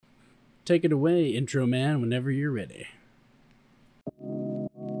take it away, intro man, whenever you're ready.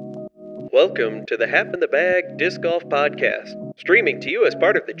 Welcome to the Half in the Bag Disc Golf Podcast, streaming to you as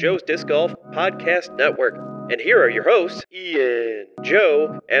part of the Joe's Disc Golf Podcast Network. And here are your hosts, Ian,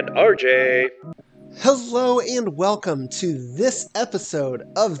 Joe, and RJ. Hello and welcome to this episode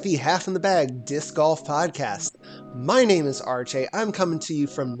of the Half in the Bag Disc Golf Podcast. My name is RJ. I'm coming to you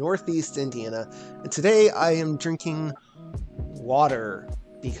from Northeast Indiana, and today I am drinking water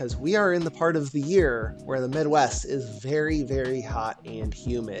because we are in the part of the year where the Midwest is very, very hot and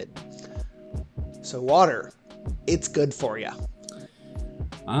humid. So water, it's good for you.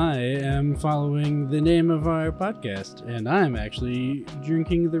 I am following the name of our podcast, and I'm actually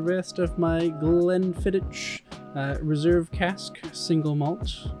drinking the rest of my Glenfiddich Reserve Cask single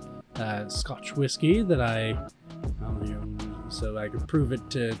malt Scotch whiskey that so I can prove it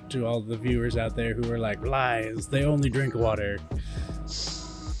to all the viewers out there who are like, lies, they only drink water.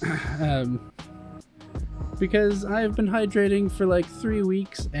 Because I've been hydrating for like 3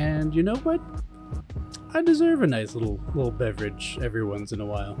 weeks, and you know what? I deserve a nice little beverage every once in a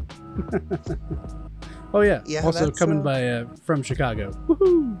while. Oh yeah, also coming by from Chicago.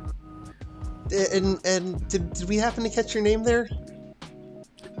 Woohoo! And did we happen to catch your name there?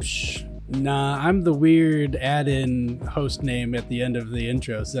 Psh, nah, I'm the weird add-in host name at the end of the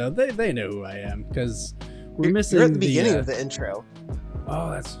intro, so they know who I am because we're missing. You're at the beginning of the intro.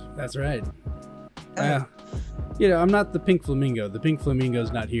 Oh, that's right. I'm not the Pink Flamingo. The Pink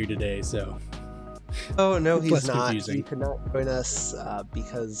Flamingo's not here today, so. Oh, no, he's not. Confusing. He could not join us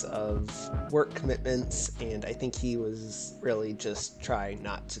because of work commitments, and I think he was really just trying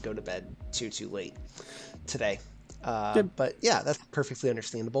not to go to bed too late today. But yeah, that's perfectly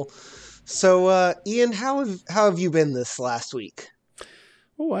understandable. So, Ian, how have you been this last week?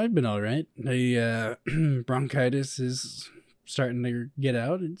 Oh, I've been all right. The bronchitis is starting to get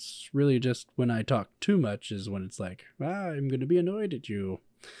out. It's really just when I talk too much is when it's like, I'm going to be annoyed at you.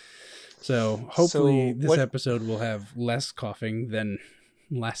 So hopefully this episode will have less coughing than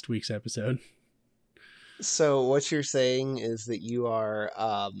last week's episode. So what you're saying is that you are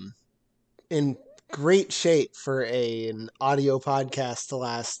in great shape for an audio podcast to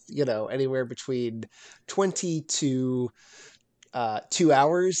last, anywhere between 20 to 2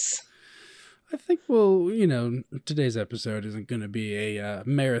 hours. I think today's episode isn't going to be a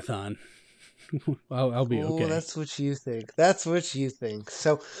marathon. I'll be okay. Oh, that's what you think.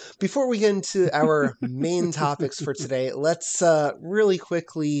 So before we get into our main topics for today, let's really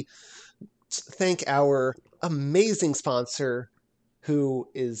quickly thank our amazing sponsor who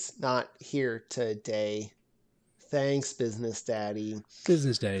is not here today. Thanks, Business Daddy.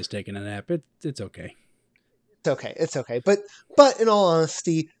 Business Daddy's taking a nap. It's okay. It's okay. But in all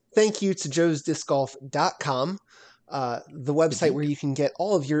honesty, thank you to joesdiscgolf.com. The website where you can get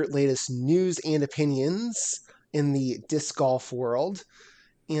all of your latest news and opinions in the disc golf world.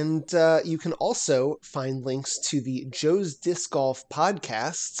 And you can also find links to the Joe's Disc Golf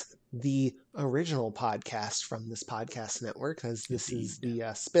podcast, the original podcast from this podcast network, as this is the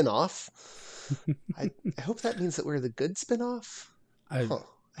spinoff. I hope that means that we're the good spinoff. I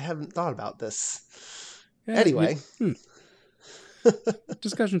haven't thought about this. Yeah, anyway.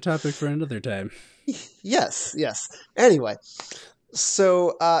 Discussion topic for another time. Yes. Anyway,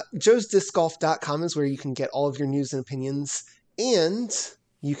 so joesdiscgolf.com is where you can get all of your news and opinions, and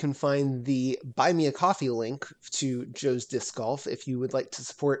you can find the Buy Me a Coffee link to Joe's Disc Golf if you would like to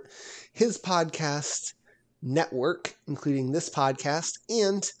support his podcast network, including this podcast,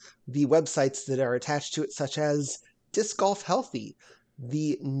 and the websites that are attached to it, such as Disc Golf Healthy,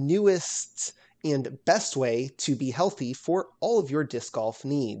 the newest and best way to be healthy for all of your disc golf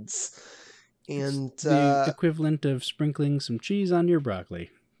needs. And it's the equivalent of sprinkling some cheese on your broccoli.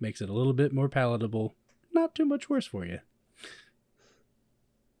 Makes it a little bit more palatable. Not too much worse for you.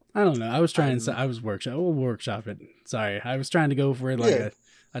 I don't know. We'll workshop it. Sorry. I was trying to go for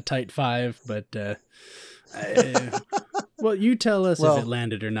a tight 5, but well, you tell us if it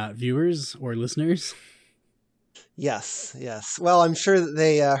landed or not, viewers or listeners. Yes. Well, I'm sure that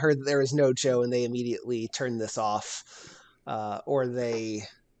they heard that there was no Joe and they immediately turned this off, or they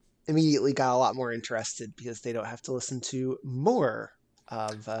immediately got a lot more interested because they don't have to listen to more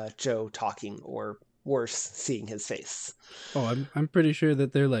of Joe talking or worse, seeing his face. Oh, I'm pretty sure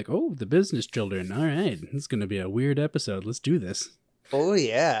that they're like, oh, the business children. All right, it's going to be a weird episode. Let's do this. Oh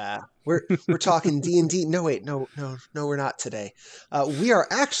yeah, we're talking D&D. No, wait, no, we're not today. We are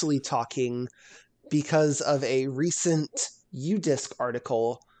actually talking because of a recent UDisc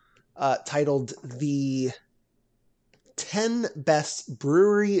article titled "The 10 Best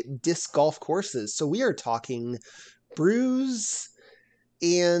Brewery Disc Golf Courses." So we are talking brews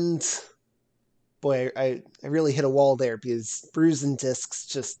and boy, I really hit a wall there because Brews and Discs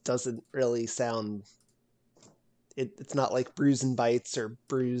just doesn't really sound. It's not like Brews and Bites or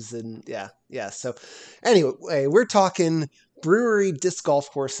Brews and yeah. So anyway, we're talking brewery disc golf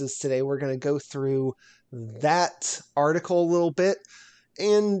courses today. We're going to go through that article a little bit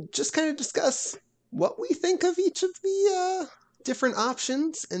and just kind of discuss what we think of each of the different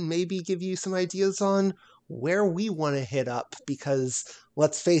options and maybe give you some ideas on where we want to hit up, because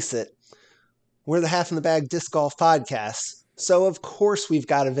let's face it, we're the Half in the Bag Disc Golf Podcast. So of course we've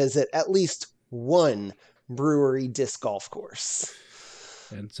got to visit at least one brewery disc golf course.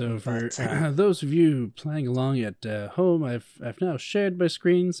 And so for those of you playing along at home, I've now shared my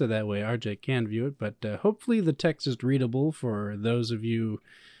screen so that way RJ can view it, but hopefully the text is readable for those of you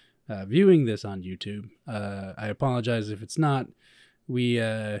viewing this on YouTube. I apologize if it's not. We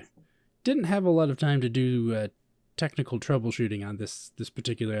didn't have a lot of time to do technical troubleshooting on this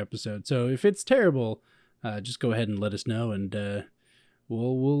particular episode, so if it's terrible, just go ahead and let us know, and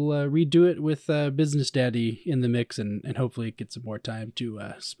we'll redo it with Business Daddy in the mix, and hopefully get some more time to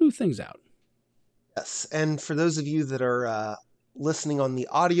smooth things out. Yes, and for those of you that are listening on the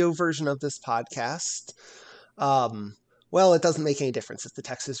audio version of this podcast, well, it doesn't make any difference if the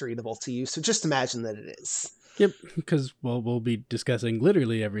text is readable to you, so just imagine that it is. Yep, because we'll be discussing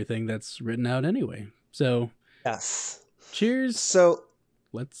literally everything that's written out anyway. So yes, cheers. So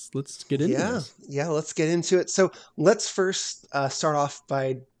let's get into this. Yeah, let's get into it. So let's first start off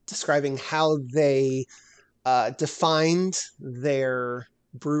by describing how they defined their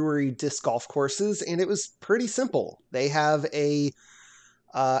brewery disc golf courses, and it was pretty simple. They have a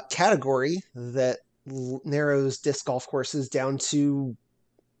category that narrows disc golf courses down to,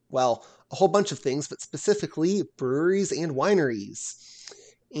 well, a whole bunch of things, but specifically breweries and wineries.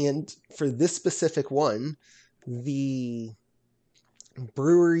 And for this specific one, the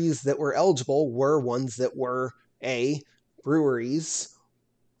breweries that were eligible were ones that were breweries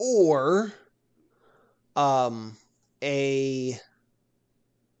or well,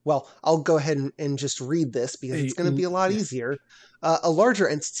 I'll go ahead and just read this because it's going to be a lot easier. A larger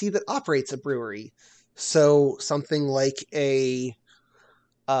entity that operates a brewery. So something like a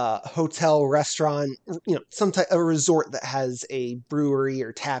hotel, restaurant, some type, a resort that has a brewery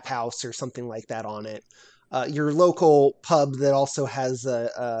or tap house or something like that on it. Your local pub that also has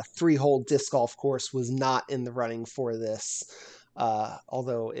a 3-hole disc golf course was not in the running for this.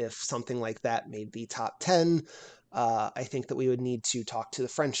 Although if something like that made the top 10, I think that we would need to talk to the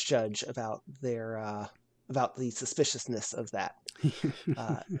French judge about about the suspiciousness of that.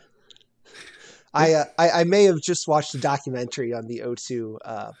 I may have just watched a documentary on the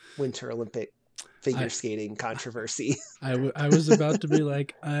O2 Winter Olympic figure skating controversy. I was about to be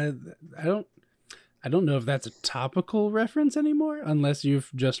like, I don't know if that's a topical reference anymore, unless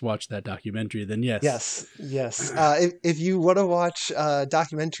you've just watched that documentary, then yes. Yes. If you want to watch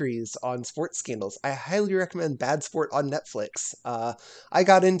documentaries on sports scandals, I highly recommend Bad Sport on Netflix. I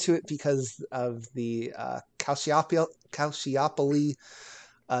got into it because of the Calciopoli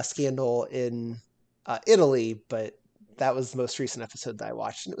scandal in Italy, but that was the most recent episode that I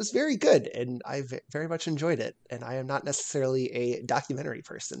watched, and it was very good, and I very much enjoyed it, and I am not necessarily a documentary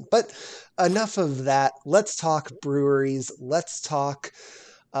person. But enough of that. Let's talk breweries. Let's talk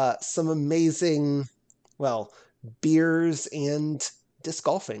some amazing, well, beers and disc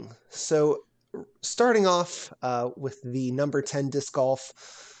golfing. So starting off with the number 10 disc golf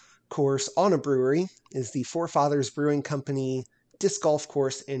course on a brewery is the Forefathers Brewing Company disc golf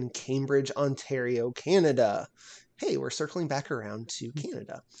course in Cambridge, Ontario, Canada. Hey, we're circling back around to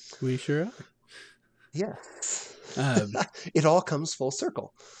Canada. We sure are. Yes. It all comes full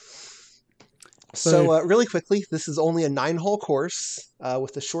circle. So really quickly, this is only a 9-hole course,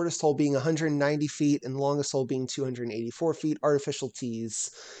 with the shortest hole being 190 feet and the longest hole being 284 feet, artificial tees,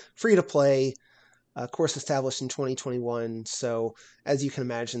 free to play, course established in 2021. So as you can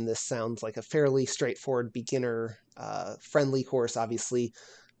imagine, this sounds like a fairly straightforward beginner friendly course. Obviously,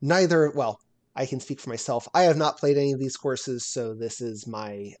 I can speak for myself. I have not played any of these courses, so this is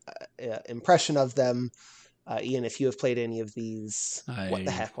my impression of them. Ian, if you have played any of these, what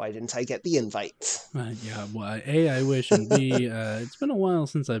the heck? Why didn't I get the invite? Yeah, well, A, I wish, and B, it's been a while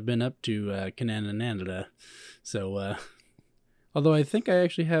since I've been up to Canada. So, although I think I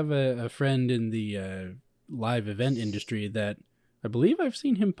actually have a friend in the live event industry that I believe I've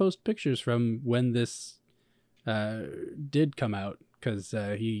seen him post pictures from when this did come out, because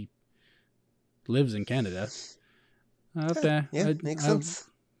he lives in Canada. Makes sense.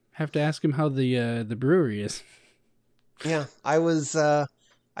 Have to ask him how the brewery is. Yeah, I was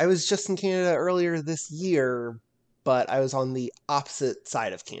just in Canada earlier this year, but I was on the opposite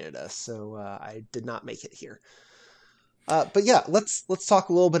side of Canada, so I did not make it here. But yeah, let's talk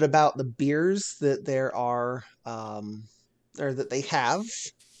a little bit about the beers that there are, or that they have.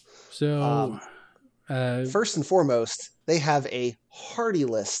 So, First and foremost, they have a hearty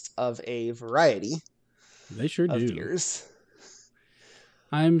list of a variety they sure of do. beers.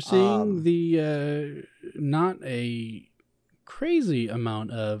 I'm seeing the not a crazy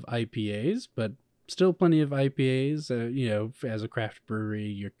amount of IPAs, but still plenty of IPAs. As a craft brewery,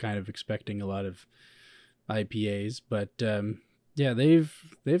 you're kind of expecting a lot of IPAs, but yeah,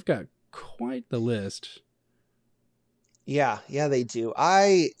 they've got quite the list. Yeah, they do.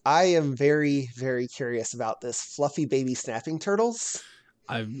 I am very, very curious about this Fluffy Baby Snapping Turtles.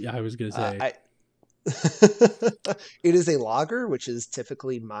 I was gonna say it is a lager, which is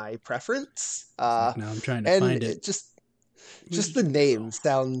typically my preference. now I'm trying to And find it. it just the name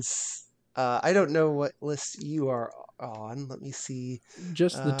sounds. I don't know what list you are on. Let me see.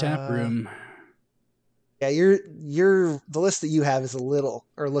 Just the tap room. Yeah, the list that you have is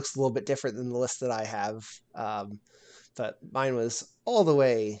looks a little bit different than the list that I have. But mine was all the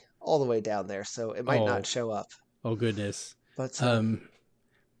way down there, so it might not show up. Oh goodness. But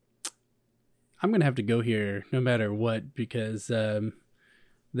I'm gonna have to go here no matter what, because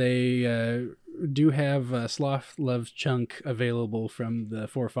they do have Sloth Loves Chunk available from the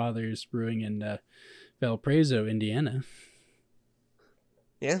Forefathers Brewing in Valparaiso, Indiana.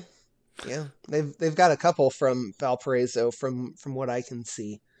 Yeah, they've got a couple from Valparaiso from what I can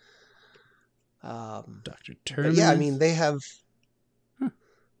see. Dr. Terminus. Yeah, I mean they have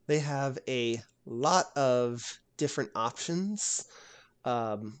a lot of different options.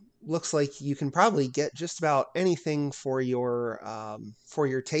 Looks like you can probably get just about anything for your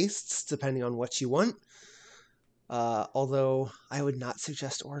tastes, depending on what you want. Although I would not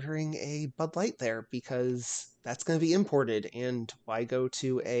suggest ordering a Bud Light there, because that's going to be imported, and why go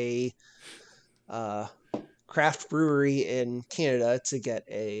to a craft brewery in Canada to get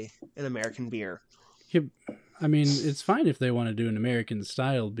an American beer? Yep. I mean, it's fine if they want to do an American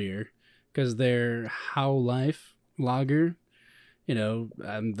style beer, because their How Life lager,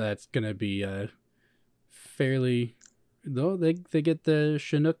 that's going to be fairly, though they get the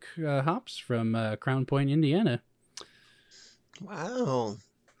Chinook hops from Crown Point, Indiana. Wow.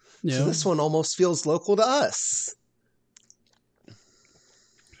 So this one almost feels local to us.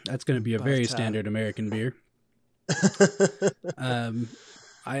 That's going to be a very standard American beer.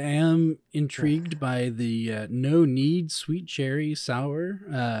 I am intrigued by the No Need Sweet Cherry Sour.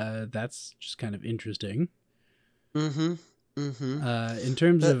 That's just kind of interesting. Mm-hmm. Mm-hmm. In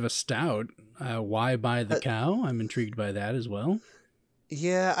terms of a stout, Why Buy the Cow? I'm intrigued by that as well.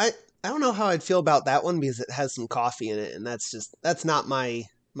 Yeah, I don't know how I'd feel about that one, because it has some coffee in it, and that's not my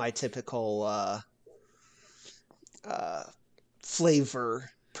typical flavor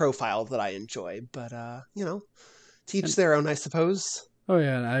profile that I enjoy. But to each their own, I suppose. Oh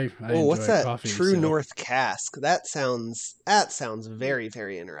yeah, I enjoy what's that? Coffee, True North Cask. That sounds very,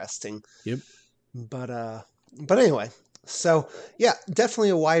 very interesting. Yep. But anyway, so yeah,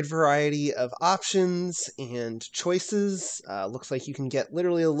 definitely a wide variety of options and choices. Looks like you can get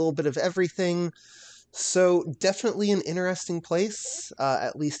literally a little bit of everything. So definitely an interesting place,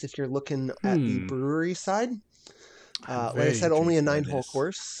 at least if you're looking at the brewery side. Like I said, only a 9-hole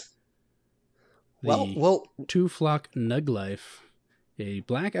course. Well, Two Flock Nug Life, a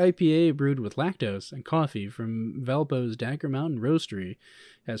black IPA brewed with lactose and coffee from Valpo's Dagger Mountain Roastery,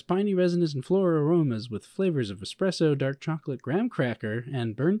 has piney resonance and floral aromas with flavors of espresso, dark chocolate, graham cracker,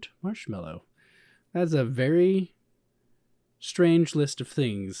 and burnt marshmallow. That's a very strange list of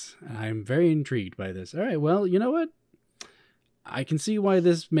things. I'm very intrigued by this. All right, well, you know what? I can see why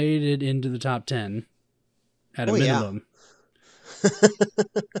this made it into the top 10 at a minimum.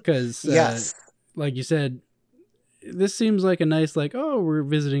 Because, yes. Like you said, this seems like a nice, we're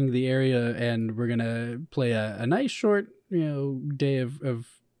visiting the area and we're going to play a nice short, day of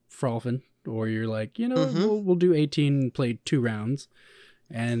frolfing. Or you're like, we'll do 18, play 2 rounds.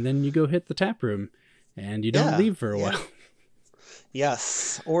 And then you go hit the tap room and you don't leave for a while.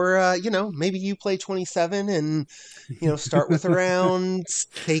 Yes. Or, maybe you play 27 and, start with a round,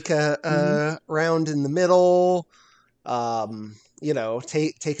 take a round in the middle,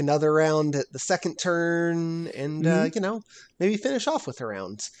 take another round at the second turn, and, maybe finish off with a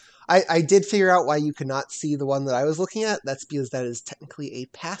round. I did figure out why you could not see the one that I was looking at. That's because that is technically a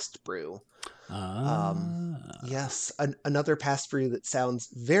past brew. Yes. Another past brew that sounds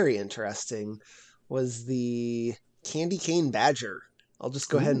very interesting was the Candy Cane Badger. I'll just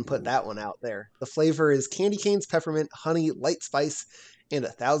go ahead and put that one out there. The flavor is candy canes, peppermint, honey, light spice, and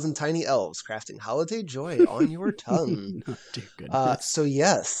 1,000 tiny elves crafting holiday joy on your tongue. Oh, dear goodness. So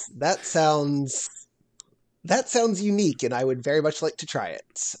yes, that sounds unique, and I would very much like to try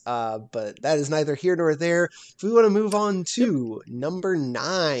it. But that is neither here nor there. If we want to move on to number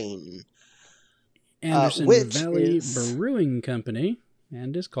 9. Anderson which Valley is... Brewing Company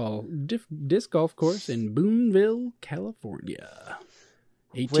and disc golf course in Boonville, California.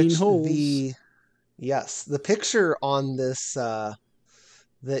 18 holes. Yes, the picture on this that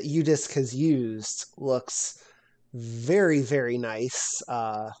UDisc has used looks very, very nice.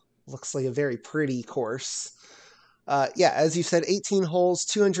 Looks like a very pretty course. As you said, 18 holes,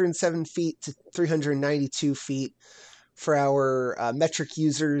 207 feet to 392 feet. For our metric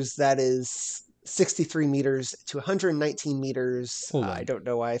users, that is 63 meters to 119 meters. Hold on. I don't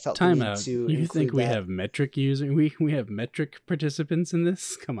know why I felt Time the need out. to You include think we that. have metric users? We have metric participants in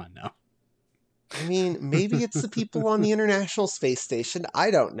this? Come on now. I mean, maybe it's the people on the International Space Station. I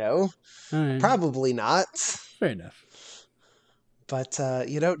don't know. All right. Probably not. Fair enough. But,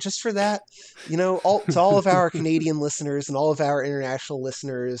 just for that, to all of our Canadian listeners and all of our international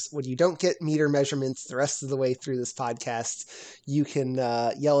listeners, when you don't get meter measurements the rest of the way through this podcast, you can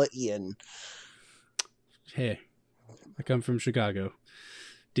yell at Ian. Hey, I come from Chicago.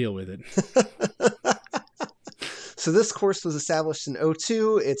 Deal with it. So this course was established in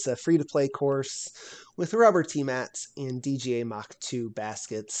 2002. It's a free-to-play course with rubber tee mats and DGA Mach 2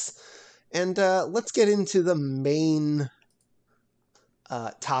 baskets. And let's get into the main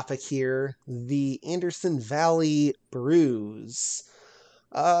topic here, the Anderson Valley Brews.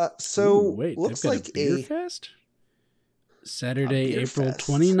 Wait, looks they've got like a beer fest? Saturday, beer April fest.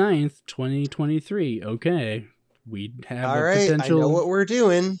 29th, 2023. Okay. We have all a right, potential. I know what we're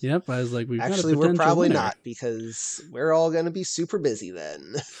doing. Yep, I was like, we've Actually, got a we're potential probably winner. not, because we're all going to be super busy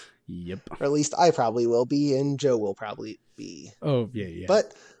then. Yep. Or at least I probably will be, and Joe will probably be. Oh, yeah.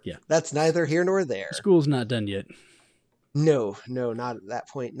 But yeah, that's neither here nor there. School's not done yet. No, not at that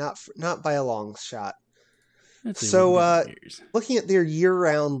point. Not by a long shot. So, looking at their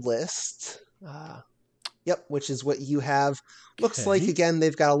year-round list, which is what you have. Looks like, again,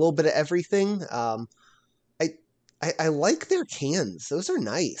 they've got a little bit of everything. I like their cans. Those are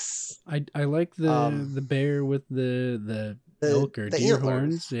nice. I like the bear with the elk or deer antlers.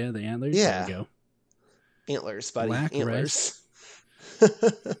 Horns. Yeah, the antlers. Yeah. There you go. Antlers, buddy. Black Antlers.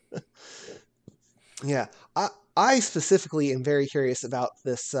 Yeah. I specifically am very curious about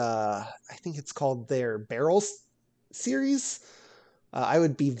this. I think it's called their Barrels series. I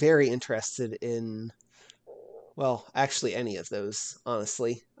would be very interested in, well, actually any of those,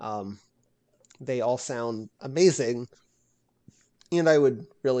 honestly. They all sound amazing, and I would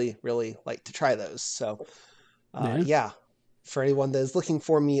really, really like to try those. So, for anyone that is looking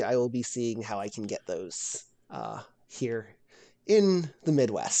for me, I will be seeing how I can get those here in the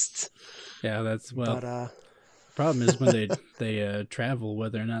Midwest. Yeah, that's, problem is when they travel,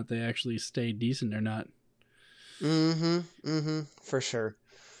 whether or not they actually stay decent or not. For sure.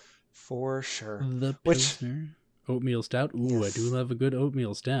 The Pilsner oatmeal stout. Ooh, yes. I do love a good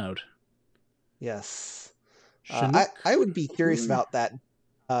oatmeal stout. Yes. I would be curious about that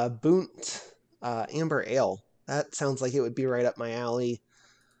Bunt Amber Ale. That sounds like it would be right up my alley.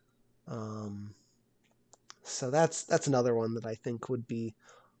 So that's another one that I think would be,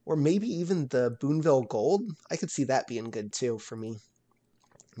 or maybe even the Boonville Gold. I could see that being good too for me.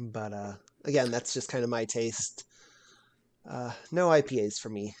 But again, that's just kind of my taste. No IPAs for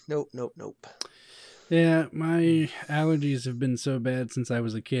me. Nope. Yeah, my allergies have been so bad since I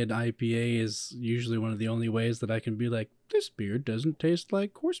was a kid. IPA is usually one of the only ways that I can be like, this beer doesn't taste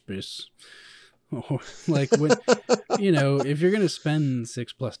like horse piss. Or like when, if you're going to spend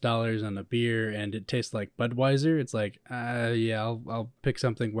 $6+ on a beer and it tastes like Budweiser, it's like, I'll pick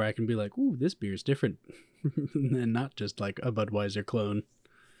something where I can be like, ooh, this beer's different. And not just like a Budweiser clone.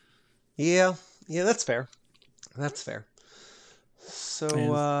 Yeah, that's fair. So,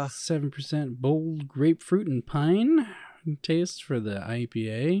 7% bold grapefruit and pine taste for the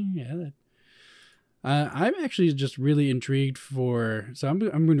IPA. Yeah, I'm actually just really intrigued so I'm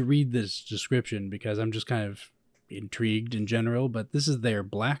going to read this description because I'm just kind of intrigued in general, but this is their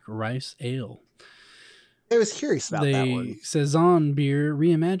black rice ale. I was curious about that one. The Saison beer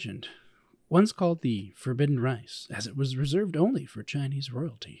reimagined. Once called the Forbidden Rice, as it was reserved only for Chinese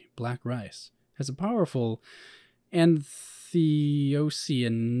royalty, black rice has a powerful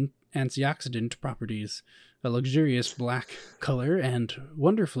antioxidant properties, a luxurious black color, and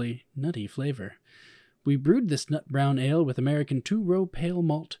wonderfully nutty flavor. We brewed this nut brown ale with American 2-row pale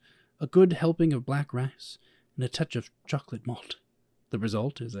malt, a good helping of black rice, and a touch of chocolate malt. The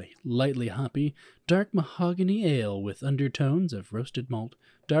result is a lightly hoppy, dark mahogany ale with undertones of roasted malt,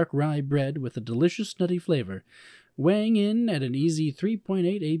 dark rye bread with a delicious nutty flavor. Weighing in at an easy 3.8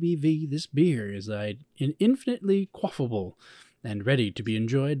 ABV, this beer is infinitely quaffable and ready to be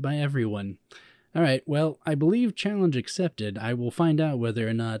enjoyed by everyone. All right, well, I believe challenge accepted. I will find out whether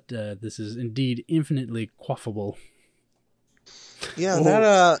or not this is indeed infinitely quaffable.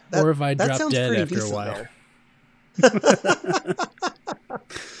 Yeah, or if I that drop sounds dead pretty after a decent, while.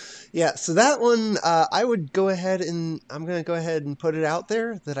 Yeah, so that one, I'm going to go ahead and put it out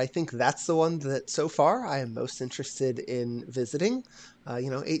there that I think that's the one that so far I am most interested in visiting.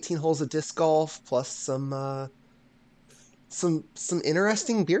 18 holes of disc golf plus some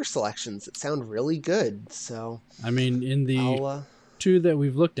interesting beer selections that sound really good. So I mean, in the I'll, two that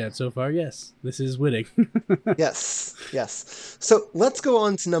we've looked at so far, yes, this is winning. yes. So let's go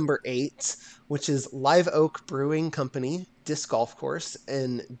on to number 8, which is Live Oak Brewing Company Disc Golf Course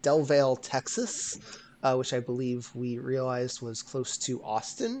in Del Valle, Texas, which I believe we realized was close to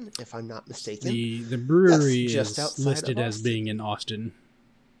Austin, if I'm not mistaken. The brewery Yes, just is outside listed of as Austin. being in Austin.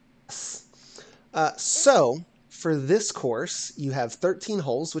 So for this course, you have 13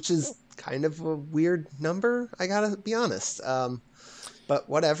 holes, which is kind of a weird number, I gotta be honest. But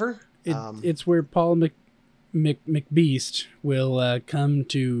whatever. It's where Paul McBeast will come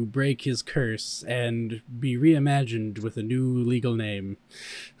to break his curse and be reimagined with a new legal name.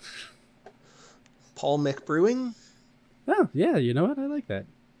 Paul McBrewing? Oh, yeah, you know what? I like that.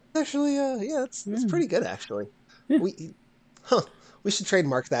 Actually, yeah, it's pretty good, actually. Yeah. We should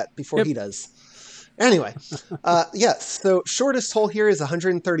trademark that before he does. Anyway, so shortest hole here is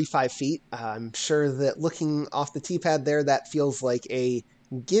 135 feet. I'm sure that looking off the tee pad there, that feels like a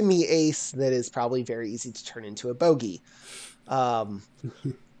gimme ace that is probably very easy to turn into a bogey. On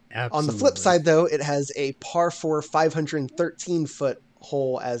the flip side, though, it has a par 4 513-foot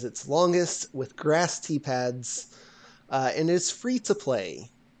hole as its longest with grass tee pads, and it's free to play.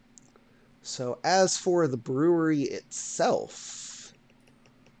 So as for the brewery itself,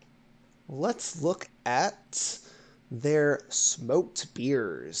 let's look at their smoked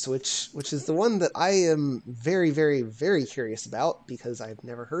beers, which is the one that I am very, very, very curious about because I've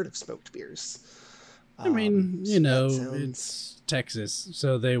never heard of smoked beers. I mean, it's Texas,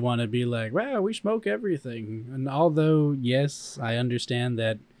 so they want to be like, wow, we smoke everything. And although, yes, I understand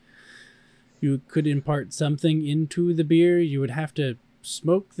that you could impart something into the beer, you would have to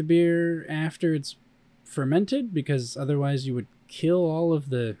smoke the beer after it's fermented because otherwise you would kill all of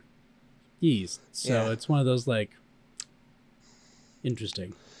the yeast. So it's one of those, like,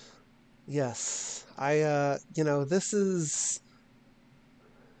 interesting. Yes.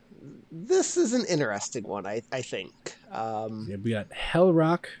 This is an interesting one, I think. We got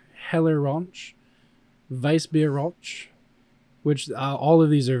Hellrock, Hellerranch, Weissbierroch, which all of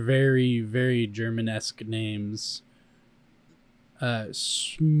these are very, very German-esque names.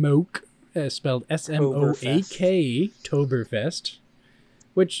 Smoke, spelled S-M-O-A-K, Toberfest,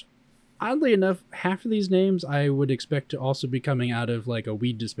 which, oddly enough, half of these names I would expect to also be coming out of, like, a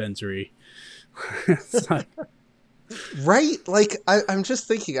weed dispensary. Right? Like, I'm just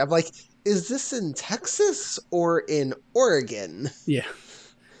thinking, I'm like, is this in Texas or in Oregon? Yeah.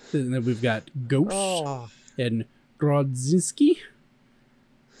 And then we've got Ghost and Grodzinski.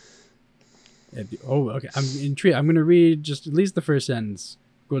 Okay. I'm intrigued. I'm going to read just at least the first sentence.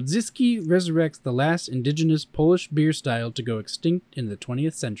 Grodzinski resurrects the last indigenous Polish beer style to go extinct in the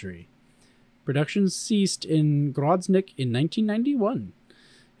 20th century. Production ceased in Grodzik in 1991.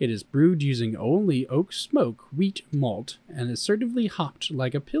 It is brewed using only oak smoke, wheat malt, and assertively hopped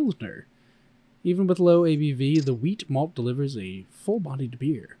like a pilsner. Even with low ABV, the wheat malt delivers a full-bodied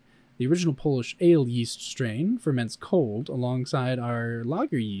beer. The original Polish ale yeast strain ferments cold alongside our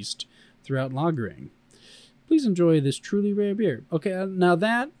lager yeast throughout lagering. Please enjoy this truly rare beer. Okay, now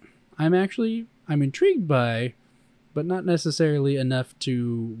that I'm intrigued by, but not necessarily enough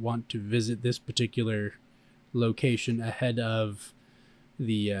to want to visit this particular location ahead of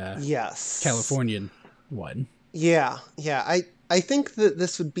the Californian one. Yeah. I think that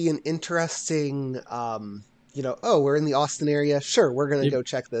this would be an interesting, we're in the Austin area. Sure, we're going to go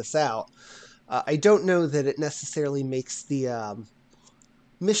check this out. I don't know that it necessarily makes the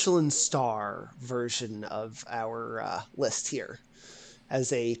Michelin star version of our list here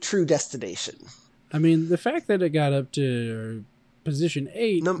as a true destination. I mean, the fact that it got up to position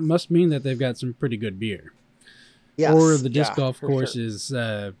 8 must mean that they've got some pretty good beer. Yes, or the disc golf course sure. is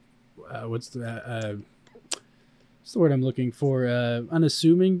what's the word I'm looking for?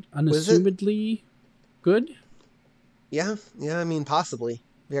 Unassumedly good. Yeah. I mean, possibly,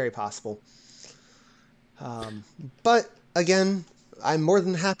 very possible. But again, I'm more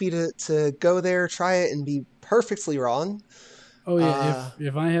than happy to go there, try it, and be perfectly wrong. Oh yeah,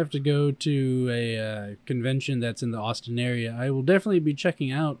 if I have to go to a convention that's in the Austin area, I will definitely be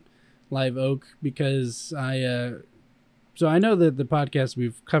checking out Live Oak because so I know that the podcast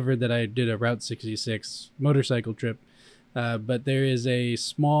we've covered that I did a Route 66 motorcycle trip, but there is a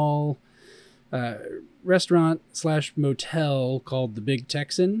small restaurant / motel called the Big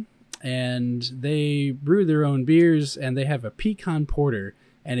Texan, and they brew their own beers, and they have a pecan porter,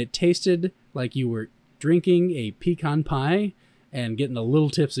 and it tasted like you were drinking a pecan pie and getting a little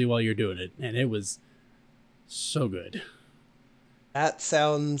tipsy while you're doing it, and it was so good. That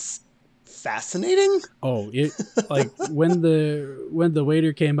sounds fascinating. Oh, it like when the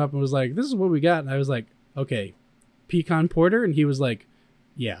waiter came up and was like, "This is what we got," and I was like, "Okay, pecan porter," and he was like,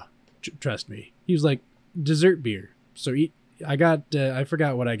 "Yeah, trust me." He was like, "Dessert beer." So I got I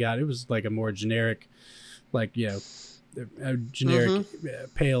forgot what I got. It was like a more generic, like a generic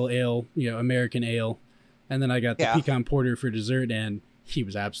pale ale, American ale. And then I got the pecan porter for dessert, and he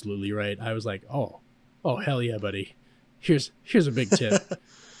was absolutely right. I was like, oh hell yeah, buddy. Here's a big tip.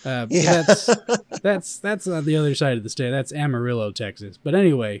 That's on the other side of the state. That's Amarillo, Texas. But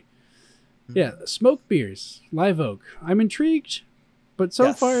anyway, yeah, smoked beers, Live Oak. I'm intrigued, but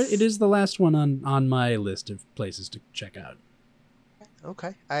so far it is the last one on my list of places to check out.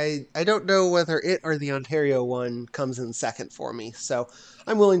 Okay. I don't know whether it or the Ontario one comes in second for me, so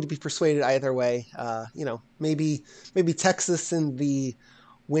I'm willing to be persuaded either way. Maybe Texas in the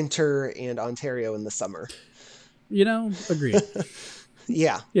winter and Ontario in the summer. Agreed.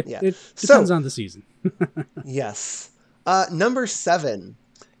 Yeah. It depends on the season. Yes. Number 7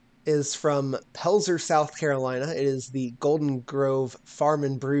 is from Pelzer, South Carolina. It is the Golden Grove Farm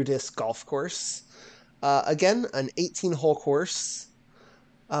and Brew Disc Golf Course. Again, an 18-hole course.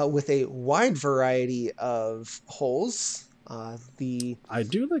 With a wide variety of holes. I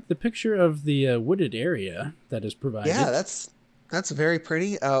do like the picture of the wooded area that is provided. Yeah, that's very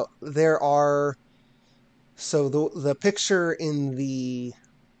pretty. There are the picture in the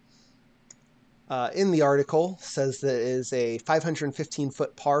article says that it is a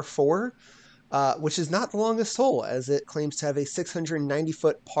 515-foot par 4, which is not the longest hole, as it claims to have a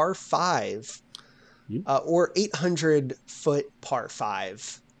 690-foot par 5. Or 800-foot par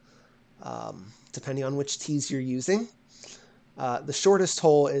 5, depending on which tees you're using. The shortest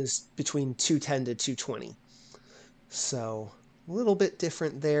hole is between 210 to 220. So a little bit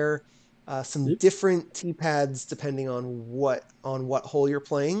different there. Some different tee pads depending on what hole you're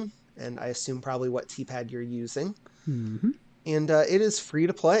playing, and I assume probably what tee pad you're using. Mm-hmm. And it is free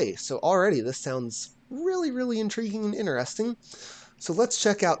to play. So already this sounds really, really intriguing and interesting. So let's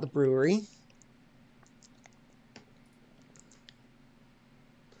check out the brewery.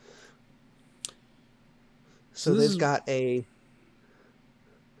 So they've got a.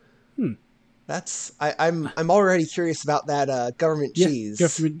 I'm already curious about that government cheese.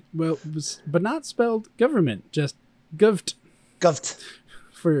 Government, but not spelled government, just govt. Govt.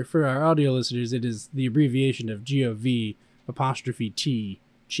 For our audio listeners, it is the abbreviation of GOV''T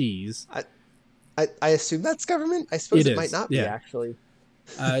cheese. I assume that's government. I suppose it might not be actually.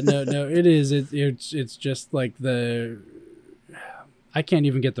 No, it is. It's just like I can't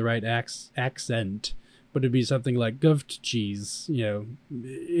even get the right accent. But it'd be something like govt cheese,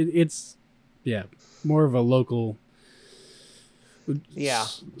 it's more of a local,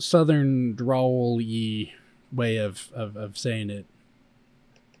 southern drawl-y way of saying it.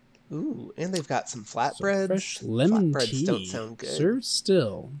 Ooh, and they've got some flatbreads. Fresh lemon flatbreads tea, don't sound good. Served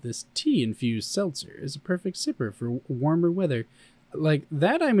still. This tea-infused seltzer is a perfect sipper for warmer weather. Like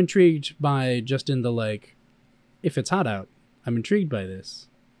that, I'm intrigued by. Just in the if it's hot out, I'm intrigued by this.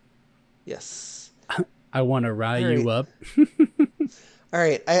 Yes. I want to rile you up. All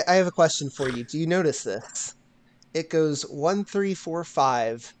right, I have a question for you. Do you notice this? It goes 1, 3, 4,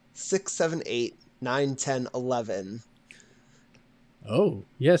 5, 6, 7, 8, 9, 10, 11. Oh,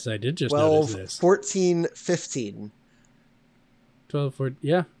 yes, I did just 12, notice this. 14, 15. 12, 14,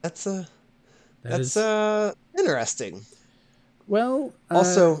 yeah. That's interesting. Well,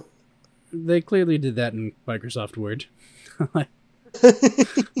 also, they clearly did that in Microsoft Word. I'm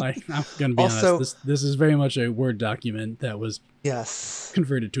gonna be honest. This is very much a Word document that was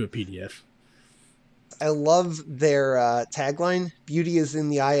converted to a PDF. I love their tagline: "Beauty is in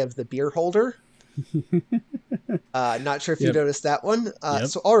the eye of the beer holder." Not sure if you noticed that one.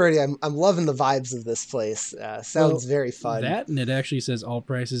 So already, I'm loving the vibes of this place. Sounds very fun. That, and it actually says all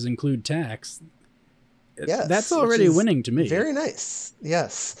prices include tax. Yes, that's already winning to me. Very nice.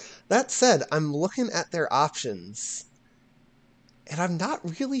 Yes. That said, I'm looking at their options. And I'm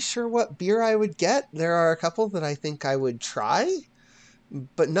not really sure what beer I would get. There are a couple that I think I would try.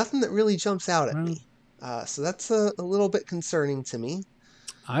 but nothing that really jumps out at Well, me. So that's a little bit concerning to me.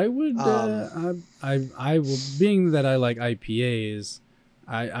 I would, Um, I will, being that I like IPAs,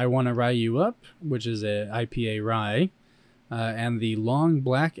 I want to rye you up, which is a IPA rye, and the long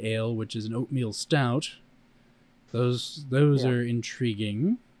black ale, which is an oatmeal stout. Those yeah. are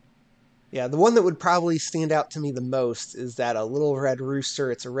intriguing. Yeah, the one that would probably stand out to me the most is that a Little Red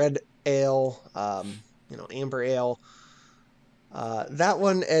Rooster. It's a red ale, amber ale. That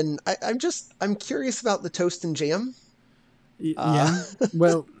one, and I'm curious about the toast and jam. Uh, Yeah.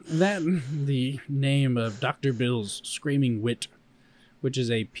 Well, that the name of Dr. Bill's Screaming Wit, which is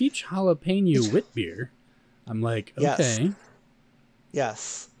a peach jalapeno wit beer. I'm like, yes, okay.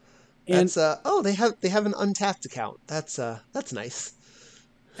 yes. And They have an Untapped account. That's nice.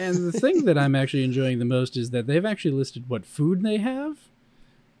 and the thing that I'm actually enjoying the most is that they've actually listed what food they have.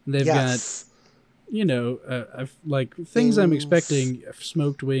 They've got, Yes, like things I'm wings. expecting: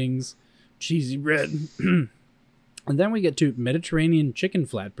 smoked wings, cheesy bread, and then we get to Mediterranean chicken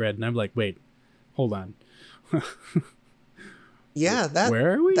flatbread, and I'm like, wait, hold on, Yeah,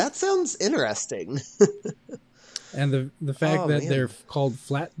 where are we? that sounds interesting. And the fact Oh that they're man. called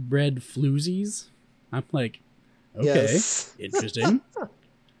flatbread floozies, I'm like, okay, Yes. interesting.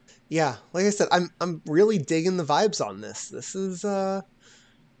 Yeah, like I said, I'm really digging the vibes on this.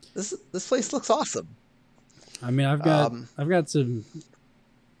 This place looks awesome. I mean, Um, I've got some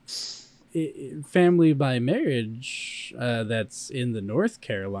family by marriage that's in the North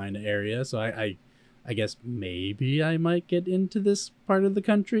Carolina area, so I guess maybe I might get into this part of the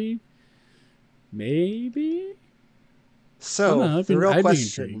country. Maybe I don't so know. I'd be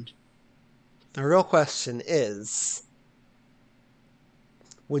intrigued. the real question is,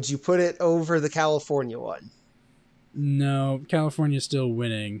 would you put it over the California one? No, California's still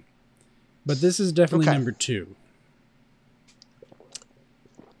winning, but this is definitely Okay. number two.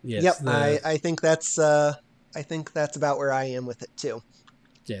 Yes, Yep, I think that's about where I am with it too.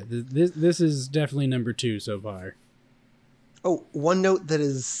 this is definitely number two so far. Oh, one note that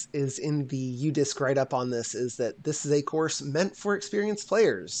is in the UDisc write up on this is that this is a course meant for experienced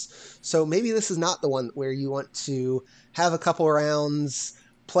players. So maybe this is not the one where you want to have a couple rounds,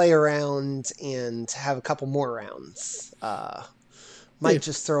 play around, and have a couple more rounds. Yeah, Might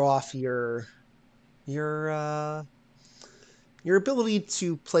just throw off your your ability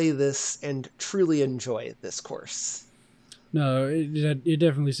to play this and truly enjoy this course. no, it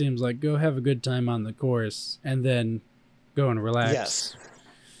definitely seems like go have a good time on the course and then go and Yes, relax.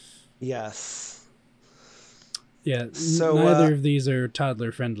 yes. Yeah, So neither of these are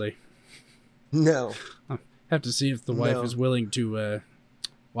toddler friendly. no, I'll have to see if the wife is no, willing to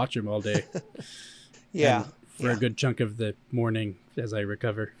watch them all day yeah, and for a yeah. good chunk of the morning as I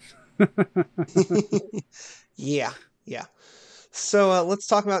recover. Yeah, yeah. So let's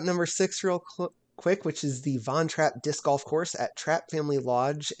talk about number 6 quick, which is the Von Trapp Disc Golf Course at Trapp Family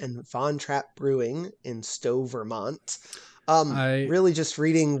Lodge and Von Trapp Brewing in Stowe, Vermont. I Really just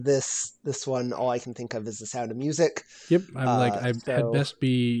reading this one, all I can think of is the sound of music. Yep, I'm like I had So best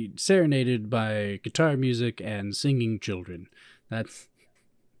be serenaded by guitar music and singing children. That's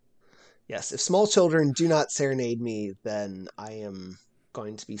yes, if small children do not serenade me, then I am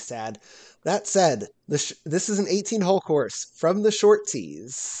going to be sad. That said, this is an 18-hole course from the short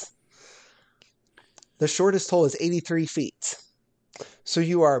tees. The shortest hole is 83 feet. So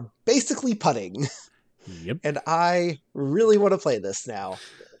you are basically putting. yep, And I really want to play this now.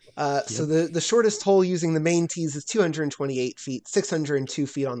 So yep. the shortest hole using the main tees is 228 feet, 602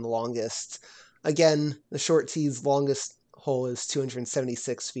 feet on the longest. Again, the short tees longest hole is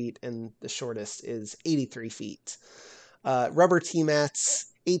 276 feet, and the shortest is 83 feet. Rubber tee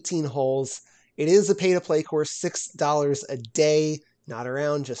mats, 18 holes. It is a pay-to-play course, $6 a day, not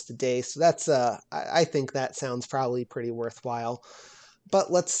around, just a day. So that's I think that sounds probably pretty worthwhile.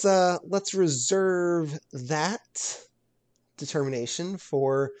 But let's reserve that determination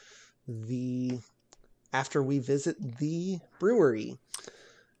for the after we visit the brewery.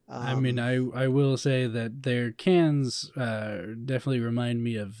 I mean, I will say that their cans definitely remind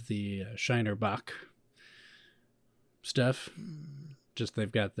me of the Shiner Bock stuff. Just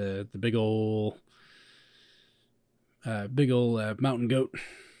they've got the big ol' mountain goat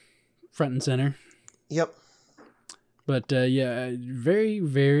front and center. Yep. But yeah, very,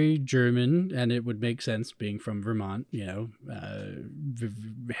 very German, and it would make sense being from Vermont,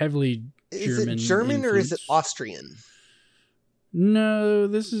 heavily Is it German German or is it influence. Austrian? No,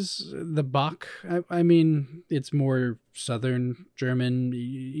 this is the Bach. I mean, it's more southern German.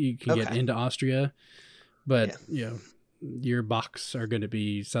 You can get Okay. into Austria, but, Yeah. your Bachs are going to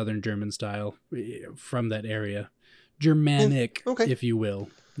be southern German style from that area. Germanic, Okay. if you will,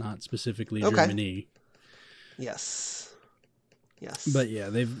 not specifically Okay. Germany. Yes. But yeah,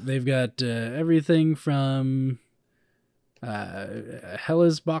 they've got everything from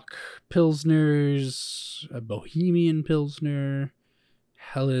Hellesbock Pilsners, a Bohemian Pilsner,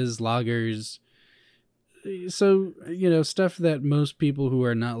 Helles Lagers. So, stuff that most people who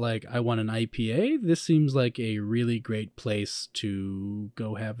are not like, I want an IPA, this seems like a really great place to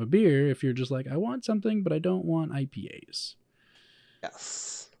go have a beer if you're just like, I want something, but I don't want IPAs.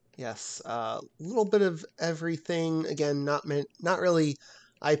 Yes. A little bit of everything. Again, not really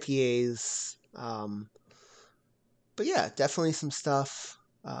IPAs. But yeah, definitely some stuff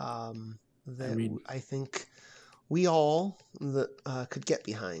that I think we all could get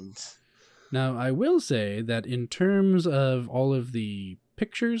behind. Now, I will say that in terms of all of the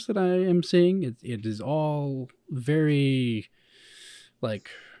pictures that I am seeing, it is all very, like,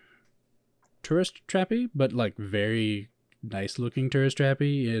 tourist trappy, but, like, very nice looking tourist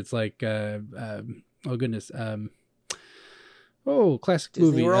trappy. It's like, oh goodness, classic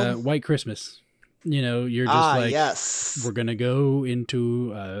Disney movie, World? White Christmas. You're just like, yes. we're going to go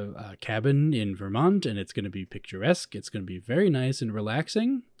into a cabin in Vermont, and it's going to be picturesque. It's going to be very nice and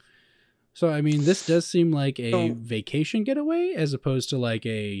relaxing. So, I mean, this does seem like a vacation getaway as opposed to like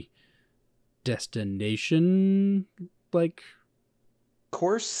a destination, like,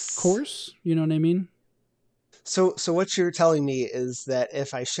 course. You know what I mean? So what you're telling me is that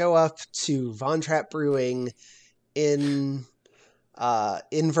if I show up to Von Trapp Brewing in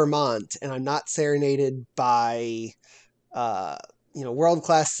Vermont and I'm not serenaded by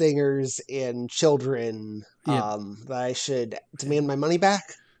world-class singers and children, that I should demand my money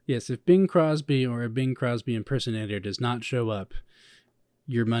back? Yes, if Bing Crosby or a Bing Crosby impersonator does not show up,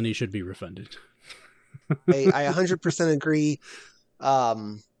 your money should be refunded. I 100% agree.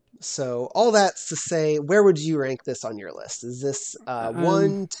 So all that's to say, where would you rank this on your list? Is this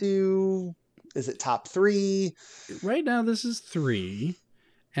 1, 2? Is it top 3? Right now, this is 3.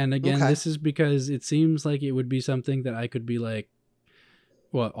 And again, Okay. This is because it seems like it would be something that I could be like,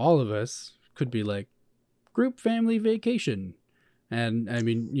 well, all of us could be like, group family vacation. And I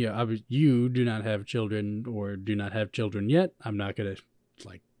mean, you do not have children or do not have children yet. I'm not going to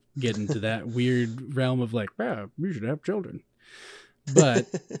like get into that weird realm of like, you should have children. But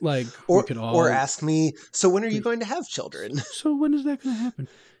like, we could all... Or ask me, so when are you going to have children? So when is that going to happen?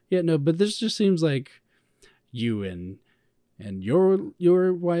 Yeah, no, but this just seems like you and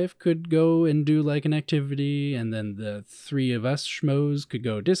your wife could go and do like an activity, and then the 3 of us schmoes could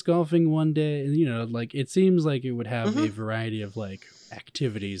go disc golfing one day, and like it seems like it would have a variety of like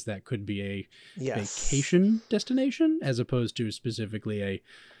activities that could be a vacation destination as opposed to specifically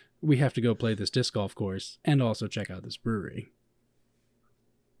we have to go play this disc golf course and also check out this brewery.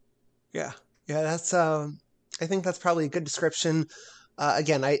 Yeah, that's I think that's probably a good description.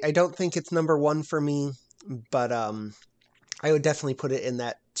 Again, I don't think it's number 1 for me, but I would definitely put it in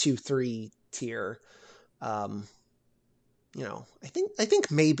that 2-3 tier. I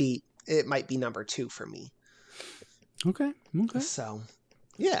think maybe it might be number 2 for me. Okay. So,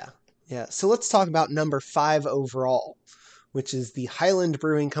 yeah. So let's talk about number 5 overall, which is the Highland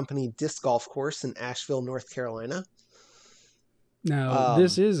Brewing Company Disc Golf Course in Asheville, North Carolina. Now,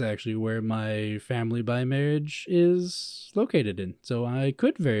 this is actually where my family by marriage is located in, so I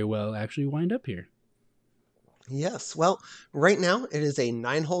could very well actually wind up here. Yes. Well, right now it is a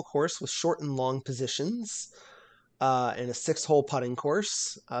 9-hole course with short and long positions and a 6-hole putting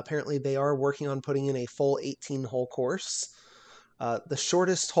course. Apparently, they are working on putting in a full 18-hole course. The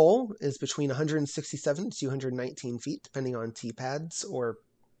shortest hole is between 167 to 219 feet, depending on tee pads or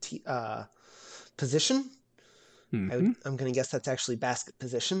position. I'm going to guess that's actually basket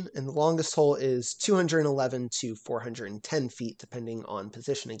position. And the longest hole is 211 to 410 feet, depending on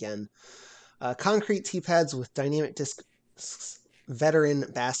position again. Concrete tee pads with dynamic disc veteran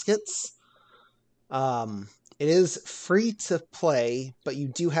baskets. It is free to play, but you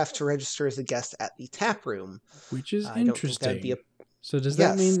do have to register as a guest at the tap room. Which is interesting. So does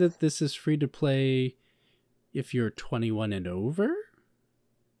that mean that this is free to play if you're 21 and over?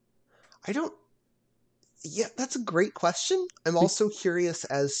 Yeah, that's a great question. I'm also curious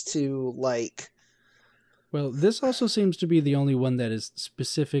as to like... Well, this also seems to be the only one that is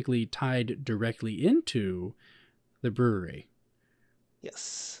specifically tied directly into the brewery.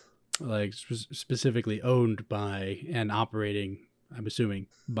 Yes. Like specifically owned by and operating, I'm assuming,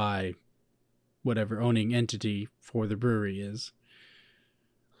 by whatever owning entity for the brewery is.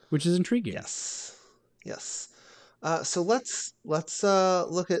 Which is intriguing. Yes. So let's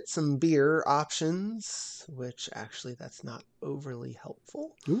look at some beer options, which actually that's not overly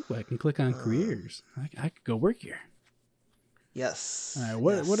helpful. Ooh, I can click on careers. I could go work here. Yes. All right,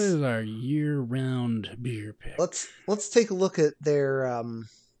 what yes. is our year-round beer pick? Let's take a look at their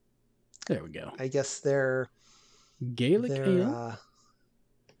There we go. I guess their Gaelic Ale,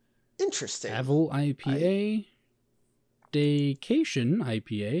 interesting. Havel IPA, Daycation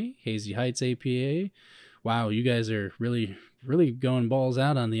IPA, Hazy Heights IPA. Wow, you guys are really going balls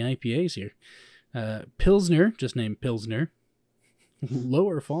out on the IPAs here. Pilsner, just named Pilsner.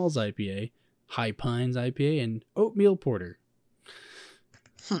 Lower Falls IPA, High Pines IPA, and Oatmeal Porter.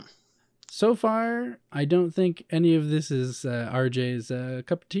 So far, I don't think any of this is RJ's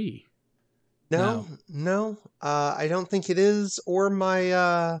cup of tea. No. I don't think it is, or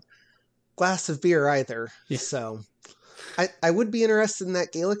my glass of beer either. Yeah. So, I would be interested in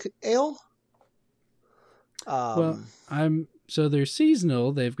that Gaelic ale. So they're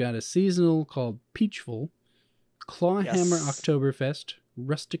seasonal. They've got a seasonal called Peachful, Clawhammer Oktoberfest,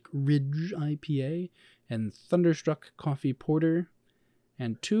 Rustic Ridge IPA, and Thunderstruck Coffee Porter,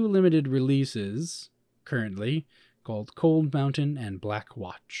 and 2 limited releases currently called Cold Mountain and Black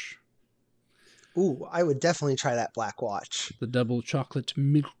Watch. Ooh, I would definitely try that Black Watch. The double chocolate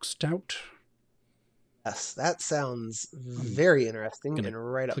milk stout. Yes, that sounds very interesting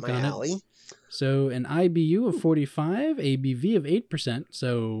and right up my alley. So an IBU of 45, ABV of 8%,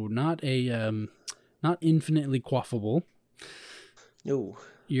 so not infinitely quaffable. No.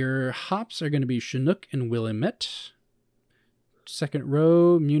 Your hops are going to be Chinook and Willamette. Second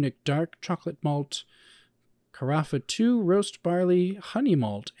row, Munich Dark Chocolate Malt, Carafa 2 Roast Barley, Honey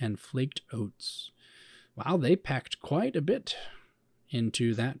Malt, and Flaked Oats. Wow, they packed quite a bit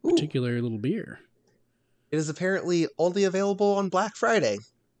into that particular little beer. It is apparently only available on Black Friday.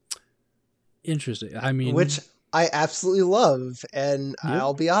 Interesting. I mean, which I absolutely love, and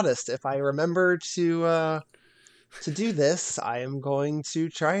I'll be honest, if I remember to do this, I am going to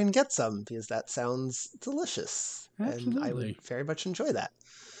try and get some because that sounds delicious. Absolutely. And I would very much enjoy that.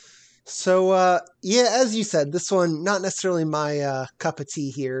 So, as you said, this one, not necessarily my cup of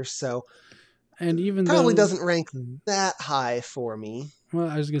tea here, so and even probably doesn't rank that high for me. Well,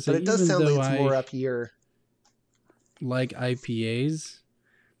 I was going to say, but it does sound like it's more up your... like IPAs,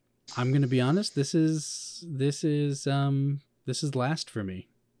 I'm going to be honest, this is last for me.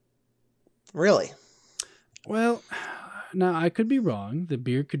 Really? Well, now I could be wrong. The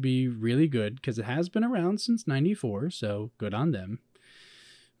beer could be really good because it has been around since 94, so good on them.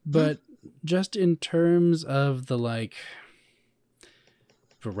 But just in terms of the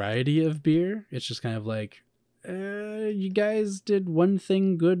variety of beer, it's just kind of like you guys did one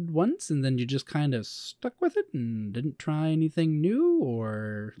thing good once and then you just kind of stuck with it and didn't try anything new,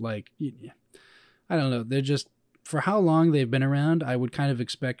 or I don't know. They're just, for how long they've been around, I would kind of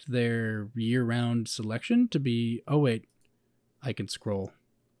expect their year-round selection to be, oh wait, I can scroll.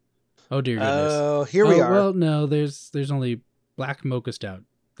 Oh dear goodness. Oh, here we are. Well, no, there's only Black Mocha Stout.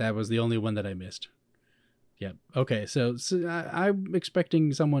 That was the only one that I missed. Yep. Okay, so I'm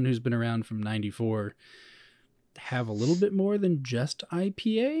expecting someone who's been around from 94 to have a little bit more than just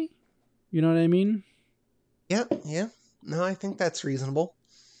IPA. You know what I mean? Yeah. No, I think that's reasonable.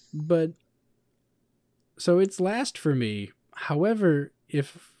 But, so it's last for me. However,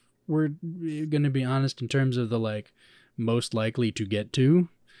 if we're going to be honest in terms of the most likely to get to,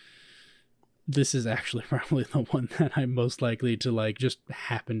 this is actually probably the one that I'm most likely to just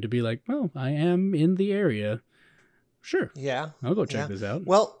happen to be well, I am in the area. Sure. Yeah. I'll go check this out.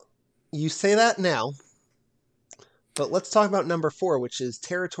 Well, you say that now, but let's talk about number 4, which is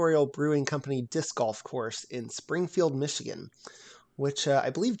Territorial Brewing Company Disc Golf Course in Springfield, Michigan, which I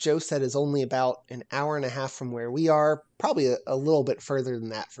believe Joe said is only about an hour and a half from where we are. Probably a little bit further than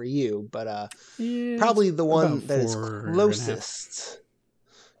that for you, but probably the one that is closest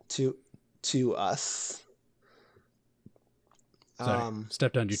to us. Sorry,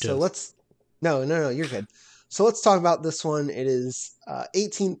 stepped on your toes. So let's... No, you're good. So let's talk about this one. It is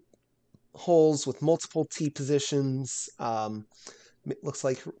 18 holes with multiple tee positions. It looks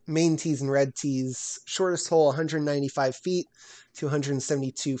like main tees and red tees. Shortest hole 195 feet to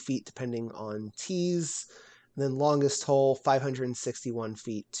 172 feet depending on tees. And then longest hole 561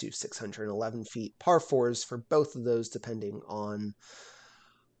 feet to 611 feet. Par 4s for both of those depending on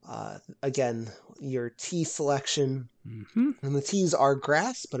again, your tee selection. Mm-hmm. And the tees are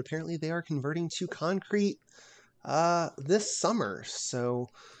grass, but apparently they are converting to concrete this summer. So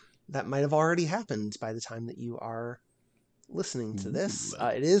that might have already happened by the time that you are listening to this.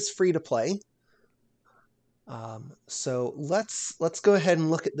 It is free to play. So let's go ahead and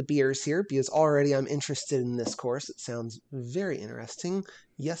look at the beers here, because already I'm interested in this course. It sounds very interesting.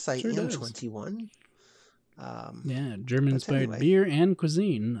 Yes, I am 21. German-inspired beer and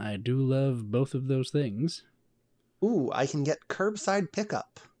cuisine. I do love both of those things. Ooh, I can get curbside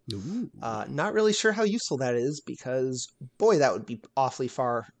pickup. Ooh. Not really sure how useful that is because, boy, that would be awfully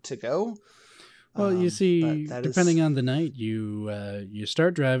far to go. Well, you But see, that depending is... on the night, you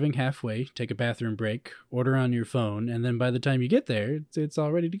start driving halfway, take a bathroom break, order on your phone, and then by the time you get there, it's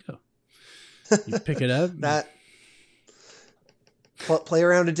all ready to go. You pick it up. that play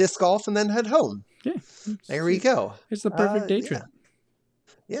around a disc golf and then head home. Yeah. There we go. It's the perfect day trip.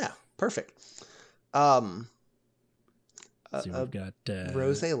 Yeah, perfect. So we've got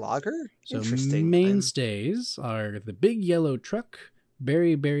rosé lager. So Interesting. mainstays are the big yellow truck,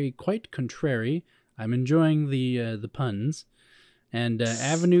 Berry Berry Quite Contrary. I'm enjoying the puns, and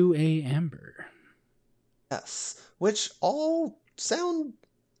Avenue A Amber. Yes, which all sound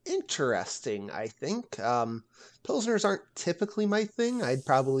interesting. I think pilsners aren't typically my thing. I'd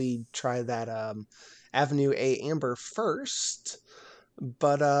probably try that Avenue A Amber first,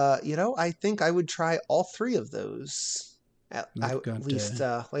 but I think I would try all three of those. At least,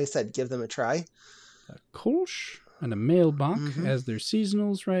 like I said, give them a try. A Kolsch and a Mailbach as their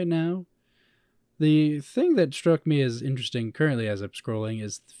seasonals right now. The thing that struck me as interesting currently as I'm scrolling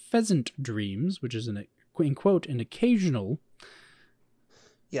is Pheasant Dreams, which is an occasional.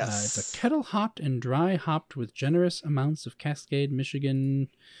 Yes. It's a kettle hopped and dry hopped with generous amounts of Cascade, Michigan,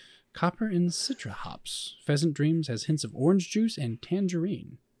 copper, and citra hops. Pheasant Dreams has hints of orange juice and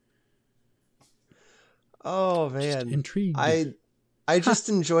tangerine. Oh man, just intrigued. I just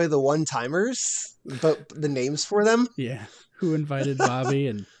enjoy the one-timers, but the names for them. Yeah, Who Invited Bobby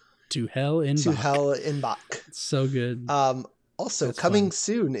and To Hell in Bach. To Hell in Bach. So good. Also, That's coming fun.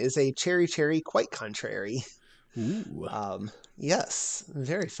 soon is a Cherry Quite Contrary. Ooh. Yes,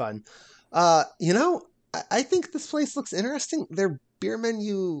 very fun. I think this place looks interesting. Their beer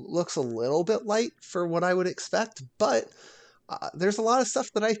menu looks a little bit light for what I would expect, but there's a lot of stuff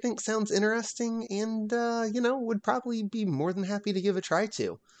that I think sounds interesting and, would probably be more than happy to give a try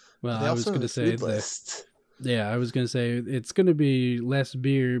to. Well, They I was also going to have a say food list. Yeah, I was going to say it's going to be less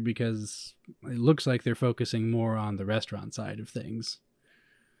beer because it looks like they're focusing more on the restaurant side of things.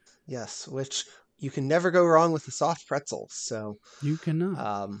 Yes, which you can never go wrong with a soft pretzel. So you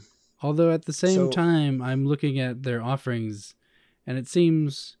cannot. Although at the same time, I'm looking at their offerings, and it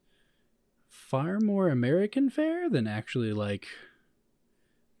seems far more American fare than actually like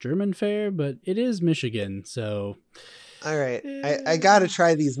German fare, but it is Michigan, so. All right, I gotta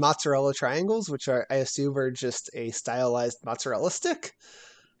try these mozzarella triangles, which I assume are just a stylized mozzarella stick.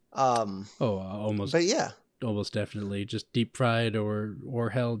 Almost. But yeah, almost definitely just deep fried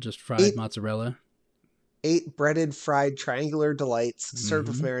or hell, just fried mozzarella. 8 breaded fried triangular delights served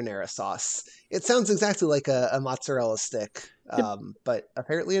with marinara sauce. It sounds exactly like a mozzarella stick, but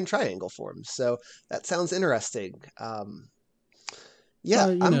apparently in triangle form. So that sounds interesting. I'm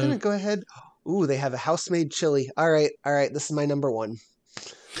gonna go ahead. Ooh, they have a house-made chili. All right. This is my number one.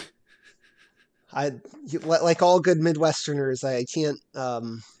 Like all good Midwesterners, I can't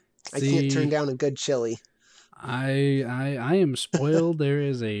turn down a good chili. I am spoiled. There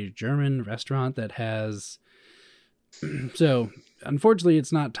is a German restaurant that has. So, unfortunately,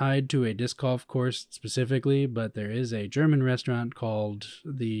 it's not tied to a disc golf course specifically, but there is a German restaurant called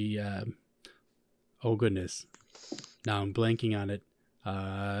the. Oh goodness, now I'm blanking on it.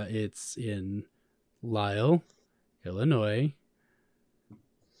 It's in Lisle, Illinois.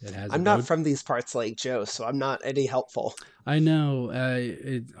 I'm not from these parts like Joe, so I'm not any helpful. I know.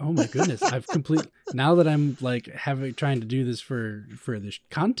 Oh my goodness! I've now that I'm like trying to do this for this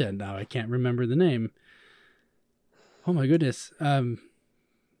content now, I can't remember the name. Oh my goodness. But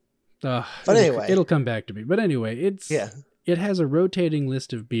anyway, it'll come back to me. But anyway, it has a rotating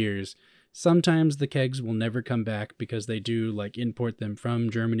list of beers. Sometimes the kegs will never come back because they do like import them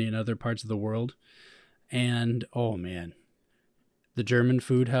from Germany and other parts of the world. And oh man, the German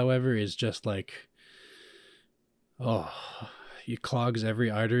food, however, is just like, it clogs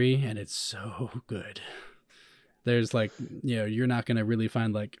every artery and it's so good. There's like, you're not going to really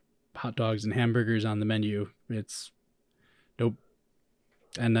find like hot dogs and hamburgers on the menu. It's nope.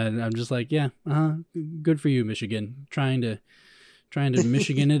 And then I'm just like, good for you, Michigan. Trying to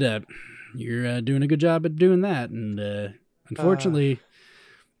Michigan it up. You're doing a good job at doing that. And unfortunately,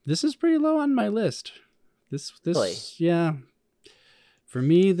 this is pretty low on my list. This really? Yeah. For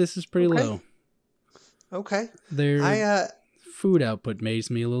me, this is pretty low. Okay. Their food output makes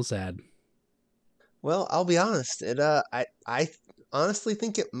me a little sad. Well, I'll be honest. I honestly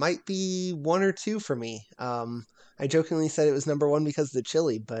think it might be 1 or 2 for me. I jokingly said it was number 1 because of the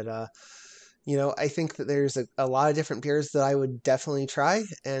chili, but I think that there's a lot of different beers that I would definitely try,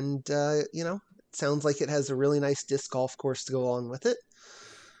 and it sounds like it has a really nice disc golf course to go along with it.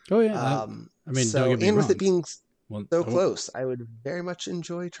 Oh yeah. I mean, don't get me wrong. With it being Well, So close. I would very much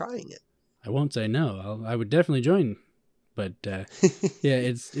enjoy trying it. I won't say no. I would definitely join, but yeah,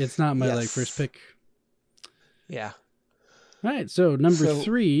 it's not my like first pick. Yeah. All right, so number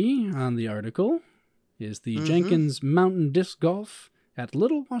 3 on the article is the Jenkins Mountain Disc Golf at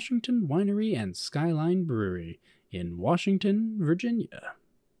Little Washington Winery and Skyline Brewery in Washington, Virginia.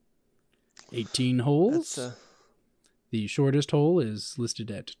 18 holes. The shortest hole is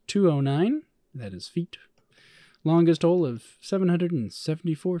listed at 209, that is feet. Longest hole of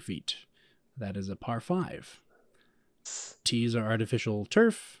 774 feet, that is a par 5. Tees are artificial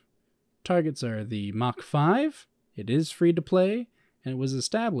turf. Targets are the Mach 5. It is free to play, and it was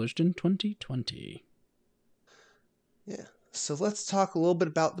established in 2020. Yeah. So let's talk a little bit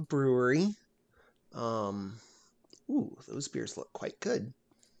about the brewery. Those beers look quite good.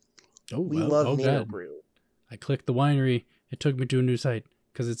 We love Nano Brew. I clicked the winery. It took me to a new site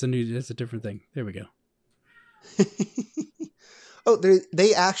because it's a different thing. There we go.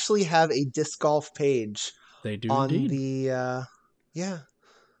 They actually have a disc golf page. They do on indeed.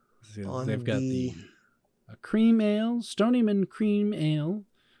 They've got a cream ale, Stonyman cream ale,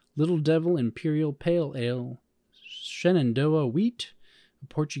 Little Devil Imperial Pale Ale, Shenandoah wheat,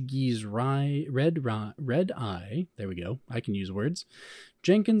 Portuguese rye, red eye. There we go. I can use words.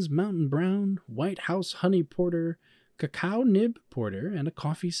 Jenkins Mountain Brown, White House Honey Porter, Cacao Nib Porter, and a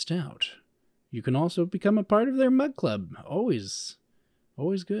coffee stout. You can also become a part of their mug club. Always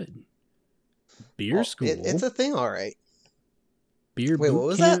good. Beer school. It's a thing, all right. Beer Wait, boot what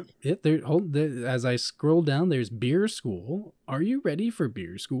was camp. As I scroll down, there's beer school. Are you ready for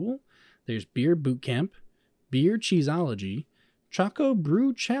beer school? There's beer boot camp, beer cheeseology, Choco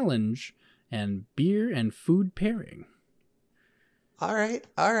Brew Challenge, and beer and food pairing. All right.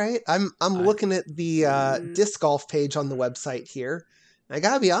 I'm looking at the disc golf page on the website here. I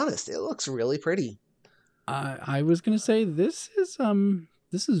gotta be honest, it looks really pretty. I was gonna say this is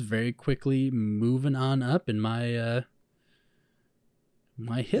very quickly moving on up in my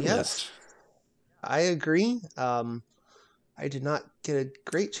my hit list. I agree. I did not get a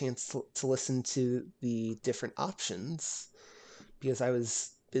great chance to listen to the different options because I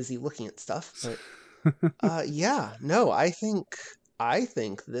was busy looking at stuff. But I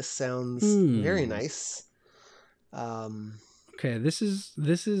think this sounds very nice. Okay, this is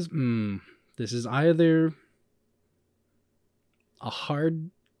either a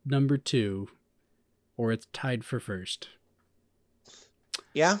hard number 2 or it's tied for first.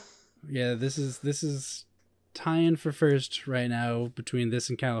 Yeah, this is tying for first right now between this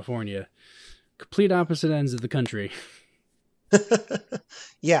and California. Complete opposite ends of the country.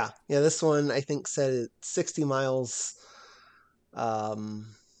 yeah. This one I think said it's 60 miles.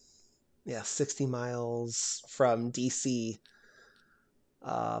 60 miles from DC.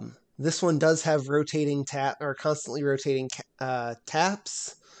 This one does have constantly rotating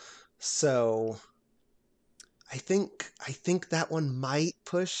taps. So I think that one might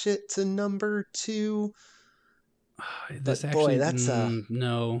push it to number 2.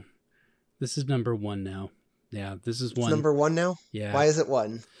 No. This is number 1 now. Yeah, this is 1. It's number 1 now? Yeah. Why is it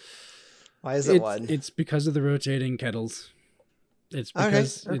 1? Why is it 1? It's because of the rotating kettles. It's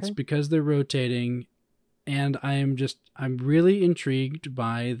because they're rotating, and I'm really intrigued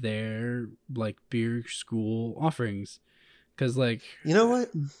by their like beer school offerings, because like, you know what,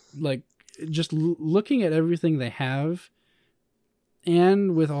 like just looking at everything they have,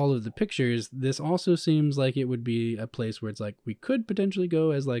 and with all of the pictures, this also seems like it would be a place where it's like we could potentially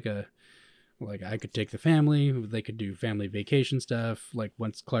go as like I could take the family. They could do family vacation stuff. Like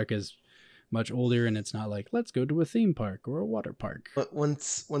once Clark is much older, and it's not like let's go to a theme park or a water park. But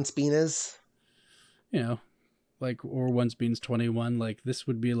once Bean is, or once Bean's 21, like this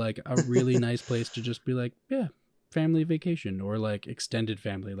would be like a really nice place to just be like, yeah, family vacation or like extended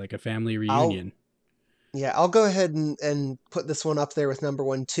family, like a family reunion. I'll go ahead and put this one up there with number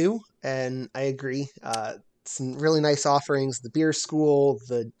 1 too. And I agree. Some really nice offerings. The beer school,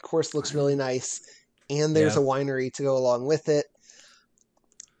 the course looks really nice, and there's a winery to go along with it.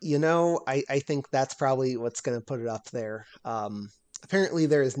 I think that's probably what's going to put it up there. Apparently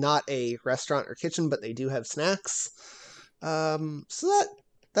there is not a restaurant or kitchen, but they do have snacks. So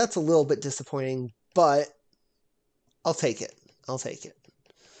that's a little bit disappointing, but I'll take it.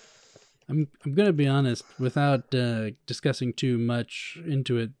 I'm going to be honest, without discussing too much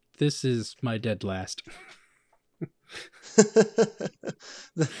into it, this is my dead last.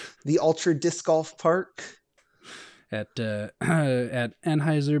 the Ultra Disc Golf Park at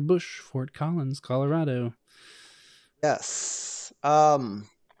Anheuser-Busch, Fort Collins, Colorado. Yes.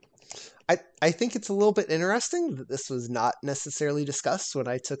 I think it's a little bit interesting that this was not necessarily discussed when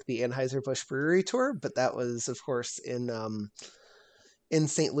I took the Anheuser-Busch Brewery tour, but that was, of course, in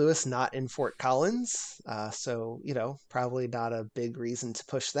St. Louis, not in Fort Collins. So, probably not a big reason to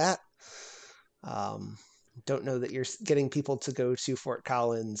push that. Don't know that you're getting people to go to Fort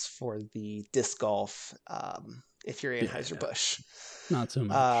Collins for the disc golf if you're Anheuser-Busch. Not so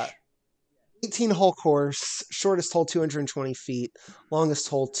much. 18-hole course, shortest hole 220 feet, longest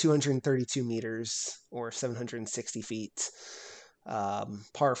hole 232 meters or 760 feet.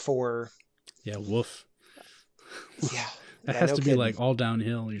 Par 4. Yeah, woof. Yeah. It has to be like all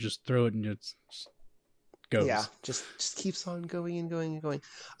downhill. You just throw it and it just goes. Yeah, just keeps on going and going and going.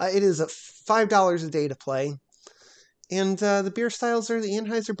 It is $5 a day to play. And the beer styles are the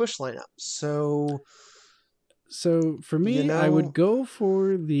Anheuser-Busch lineup. So for me, I would go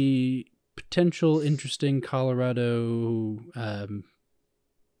for the potential interesting Colorado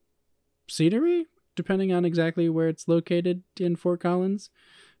scenery, depending on exactly where it's located in Fort Collins.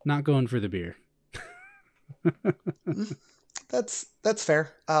 Not going for the beer. That's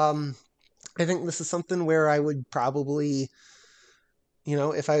fair. I think this is something where I would probably,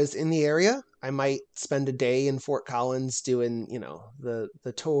 if I was in the area, I might spend a day in Fort Collins doing,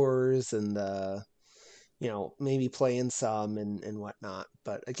 the tours and the, maybe playing some and whatnot.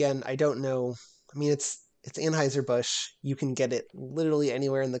 But again, I don't know. I mean, it's Anheuser-Busch. You can get it literally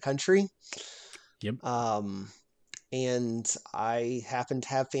anywhere in the country. Yep. And I happen to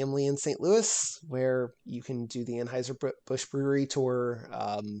have family in St. Louis where you can do the Anheuser-Busch Brewery tour.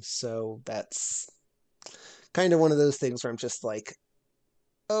 So that's kind of one of those things where I'm just like,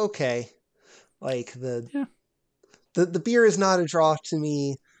 okay, like the beer is not a draw to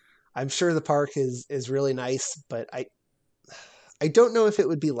me. I'm sure the park is really nice, but I don't know if it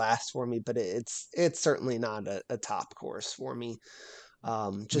would be last for me, but it's certainly not a top course for me.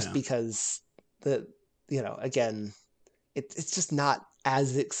 Because again, it's just not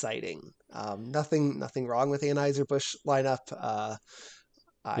as exciting. Nothing wrong with the Anheuser-Busch lineup.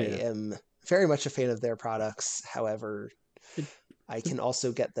 I am very much a fan of their products. However, I can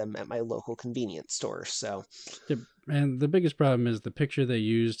also get them at my local convenience store. So, and the biggest problem is the picture they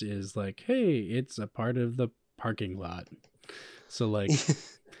used is like, hey, it's a part of the parking lot. So like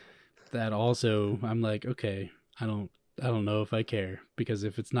that also, I'm like, okay, I don't know if I care, because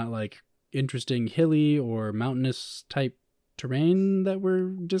if it's not like interesting hilly or mountainous type terrain that we're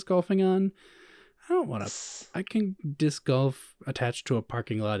disc golfing on, I don't want to. I can disc golf attached to a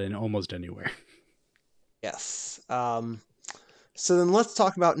parking lot in almost anywhere. Yes. So then let's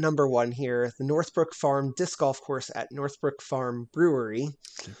talk about number 1 here, the Northbrook Farm Disc Golf Course at Northbrook Farm Brewery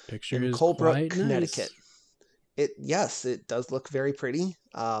in Colebrook, Connecticut. Nice. It does look very pretty.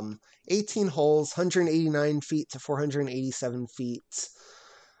 18 holes, 189 feet to 487 feet.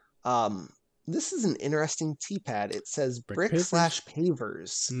 This is an interesting tee pad. It says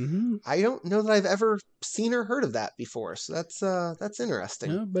brick/pavers. Mm-hmm. I don't know that I've ever seen or heard of that before, so that's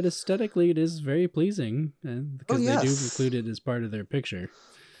interesting. No, but aesthetically it is very pleasing, because they do include it as part of their picture.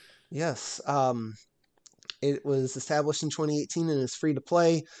 Yes. It was established in 2018 and is free to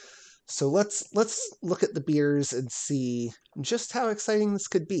play. So let's look at the beers and see just how exciting this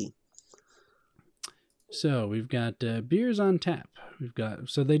could be. So we've got beers on tap.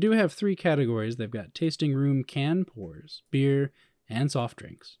 So they do have 3 categories. They've got tasting room can pours, beer, and soft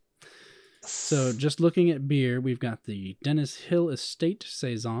drinks. So just looking at beer, we've got the Dennis Hill Estate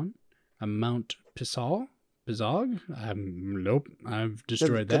Saison, a Mount Pisog. Nope, I've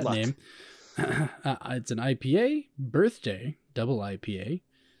destroyed that name. It's an IPA, birthday, double IPA,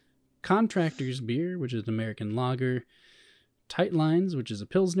 Contractor's Beer, which is an American lager, Tight Lines, which is a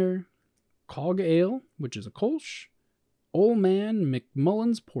Pilsner, Cog Ale, which is a Kolsch, Old Man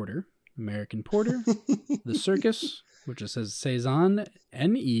McMullen's Porter, American Porter, The Circus, which it says Saison,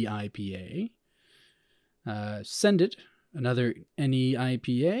 NEIPA, Send It, another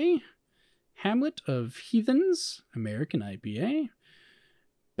NEIPA, Hamlet of Heathens, American IPA,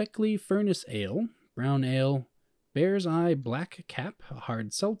 Beckley Furnace Ale, Brown Ale, Bear's Eye Black Cap, a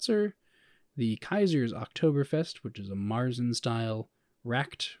hard seltzer, the Kaiser's Oktoberfest, which is a Marzen style,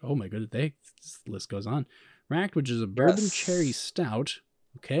 Racked, oh my goodness, this list goes on. Racked, which is a bourbon cherry stout.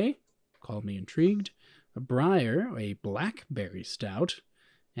 Okay, call me intrigued. A Briar, a blackberry stout.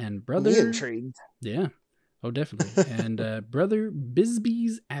 And Brother... Me intrigued. Yeah, oh definitely. And Brother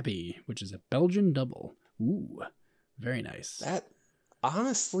Bisbee's Abbey, which is a Belgian double. Ooh, very nice.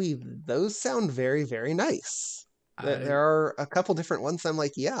 Honestly, those sound very, very nice. There are a couple different ones I'm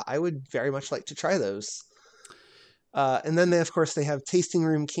like, yeah, I would very much like to try those. And then, of course, they have tasting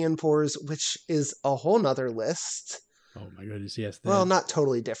room can pours, which is a whole nother list. Oh my goodness, yes. Well, That not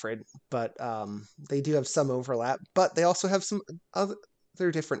totally different, but they do have some overlap. But they also have some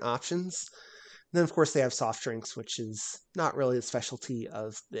other different options. And then, of course, they have soft drinks, which is not really the specialty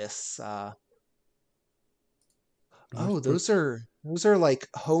of this. North Oh, Brook. those are like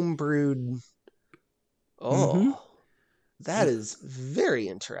home brewed. Mm-hmm. Oh, that is very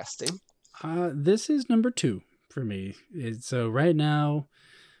interesting. This is number 2 for me. So right now,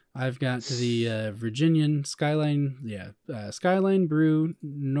 I've got the Virginian Skyline, Skyline Brew,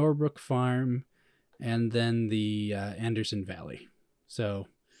 Norbrook Farm, and then the Anderson Valley. So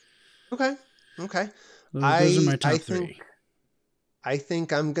Okay, okay. those are my I top think 3.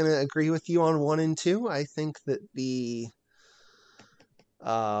 I'm gonna agree with you on 1 and 2. I think that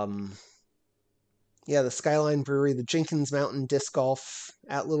um the Skyline Brewery, the Jenkins Mountain Disc Golf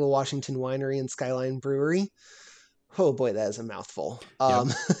at Little Washington Winery and Skyline Brewery. Oh boy, that is a mouthful. Yep.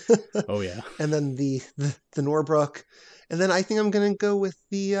 Oh yeah. And then the Norbrook, and then I think I'm gonna go with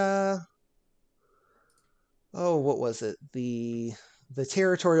the what was it? The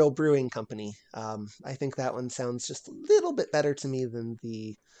Territorial Brewing Company. I think that one sounds just a little bit better to me than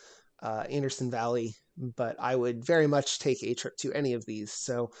the Anderson Valley, but I would very much take a trip to any of these.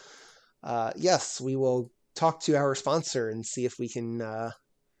 So, yes, we will talk to our sponsor and see if we can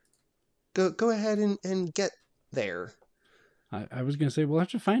go ahead and get there. I was gonna say we'll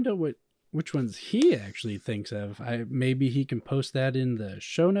have to find out which ones he actually thinks of. Maybe he can post that in the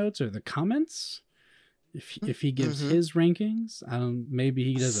show notes or the comments. If he gives his rankings, maybe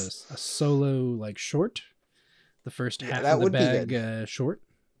he does a solo like short, the first half that of the would bag be good. short.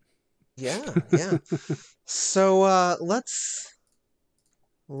 Yeah. So let's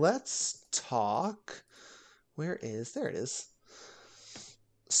talk. There it is.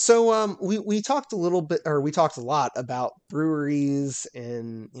 So we talked a little bit, or we talked a lot about breweries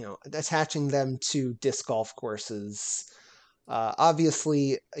and attaching them to disc golf courses.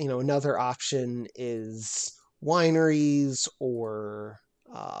 Obviously, another option is wineries or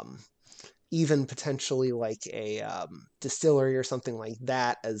even potentially like a distillery or something like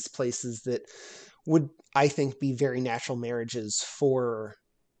that as places that would, I think, be very natural marriages for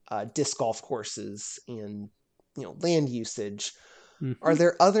disc golf courses and land usage. Are Mm-hmm.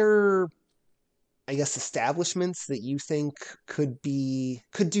 there other, I guess, establishments that you think could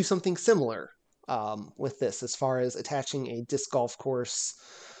do something similar with this, as far as attaching a disc golf course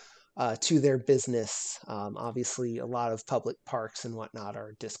to their business? Obviously, a lot of public parks and whatnot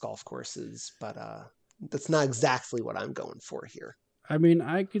are disc golf courses, but that's not exactly what I'm going for here. I mean,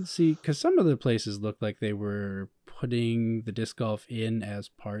 I could see because some of the places looked like they were putting the disc golf in as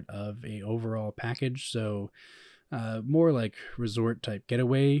part of a overall package. So more like resort type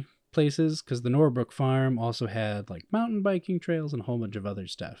getaway places, because the Norbrook Farm also had like mountain biking trails and a whole bunch of other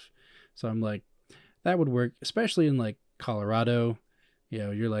stuff. So I'm like, that would work, especially in like Colorado.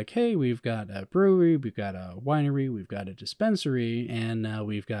 You're like, hey, we've got a brewery, we've got a winery, we've got a dispensary, and now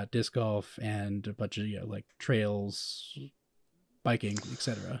we've got disc golf and a bunch of like trails, biking,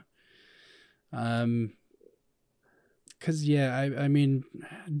 etc. Because I mean,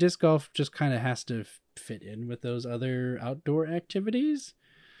 disc golf just kind of has to fit in with those other outdoor activities.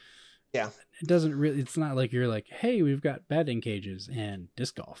 Yeah, It doesn't really. It's not like you're like, hey, we've got batting cages and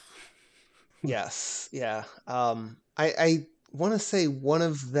disc golf. yes, yeah. I want to say one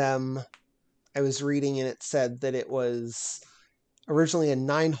of them I was reading, and it said that it was originally a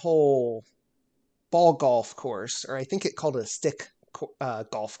 9-hole ball golf course, or I think it called it a stick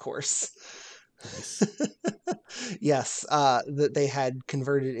golf course. Nice. Yes, that they had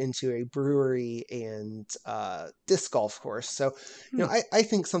converted into a brewery and disc golf course. So, I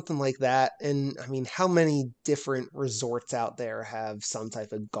think something like that. And I mean, how many different resorts out there have some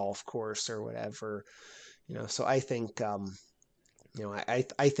type of golf course or whatever? So I think,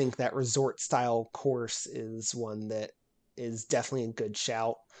 I think that resort style course is one that is definitely a good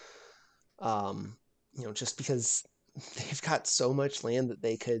shout. Just because they've got so much land that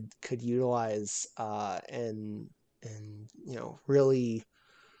they could utilize and really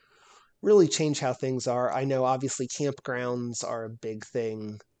change how things are. I know obviously campgrounds are a big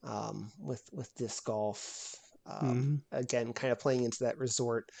thing with disc golf. Again, kind of playing into that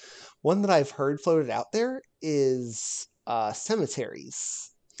resort. One that I've heard floated out there is cemeteries.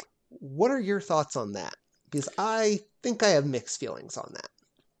 What are your thoughts on that? Because I think I have mixed feelings on that.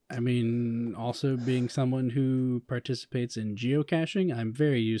 I mean, also being someone who participates in geocaching, I'm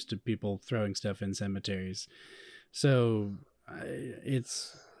very used to people throwing stuff in cemeteries. So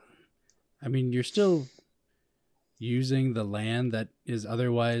you're still using the land that is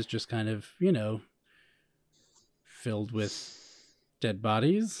otherwise just kind of, filled with dead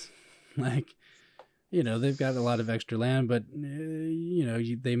bodies. Like, they've got a lot of extra land, but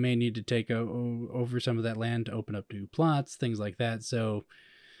they may need to take over some of that land to open up new plots, things like that. So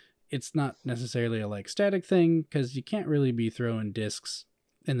it's not necessarily a like static thing, because you can't really be throwing discs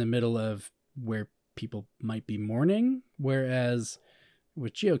in the middle of where people might be mourning. Whereas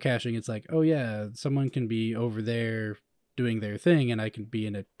with geocaching, it's like, oh yeah, someone can be over there doing their thing, and I can be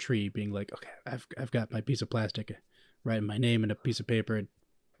in a tree being like, okay, I've got my piece of plastic, writing my name in a piece of paper, and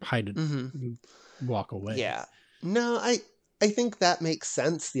hide it, walk away. Yeah. No, I think that makes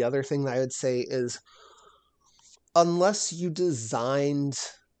sense. The other thing that I would say is, unless you designed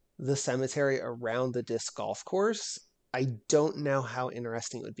the cemetery around the disc golf course, I don't know how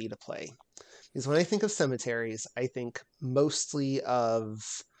interesting it would be to play. Because when I think of cemeteries, I think mostly of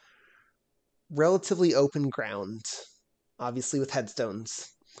relatively open ground, obviously with headstones,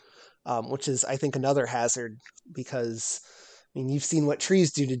 which is, I think, another hazard, because, I mean, you've seen what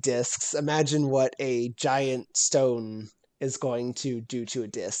trees do to discs. Imagine what a giant stone is going to do to a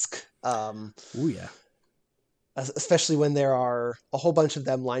disc. Oh yeah. Especially when there are a whole bunch of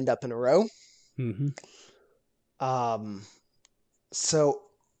them lined up in a row. Mm-hmm. So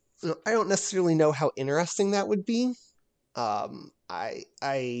I don't necessarily know how interesting that would be. I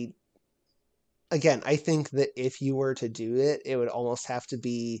think that if you were to do it, it would almost have to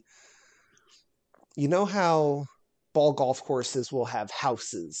be, how ball golf courses will have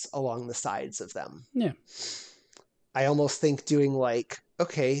houses along the sides of them. Yeah. I almost think doing like,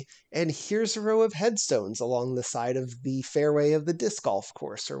 okay, and here's a row of headstones along the side of the fairway of the disc golf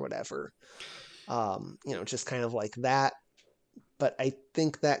course or whatever. Just kind of like that. But I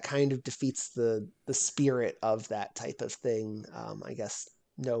think that kind of defeats the spirit of that type of thing. I guess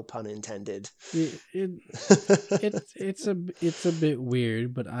no pun intended. It's a bit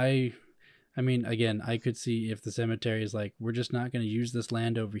weird, but I mean, again, I could see if the cemetery is like, we're just not going to use this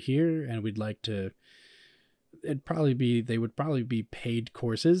land over here, and we'd like to. They would probably be paid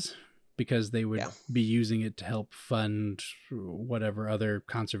courses, because they would be using it to help fund whatever other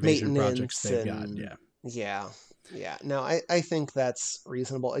conservation projects they've got. Yeah. No, I think that's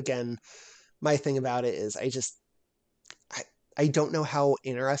reasonable. Again, my thing about it is I don't know how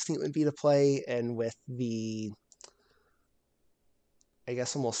interesting it would be to play, and with the, I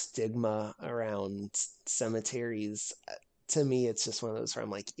guess, almost stigma around cemeteries, to me, it's just one of those where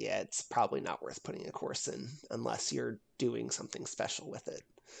I'm like, yeah, it's probably not worth putting a course in unless you're doing something special with it.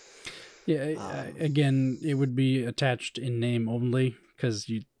 Yeah, again, it would be attached in name only, because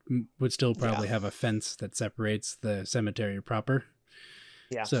you would still probably have a fence that separates the cemetery proper.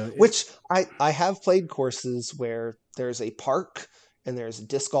 Yeah, so which I have played courses where there's a park, and there's a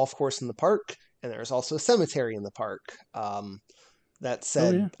disc golf course in the park, and there's also a cemetery in the park. That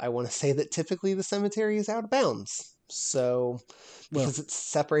said, I want to say that typically the cemetery is out of bounds. So, because it's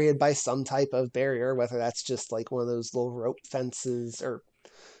separated by some type of barrier, whether that's just like one of those little rope fences or,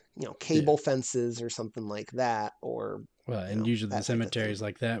 cable fences or something like that, or and usually the cemeteries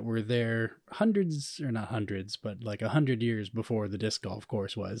like that were there hundreds, or not hundreds, but like 100 years before the disc golf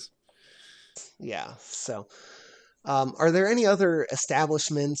course was. Yeah. So, are there any other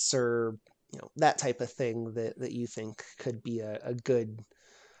establishments or that type of thing that you think could be a good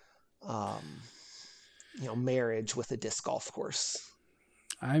marriage with a disc golf course?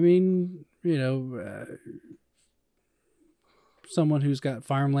 I mean, someone who's got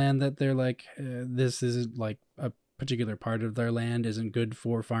farmland that they're like, this isn't like a particular part of their land isn't good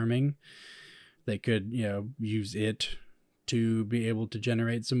for farming. They could, use it to be able to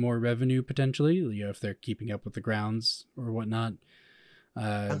generate some more revenue potentially, if they're keeping up with the grounds or whatnot.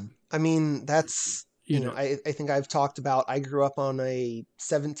 I mean, that's, I think I've talked about, I grew up on a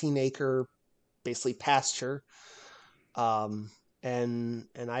 17-acre, basically pasture. And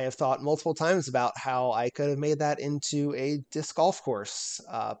I have thought multiple times about how I could have made that into a disc golf course.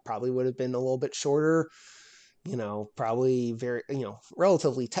 Probably would have been a little bit shorter, probably very,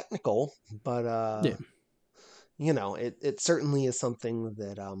 relatively technical, but, it certainly is something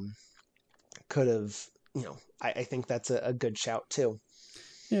that could have, I think that's a good shout too.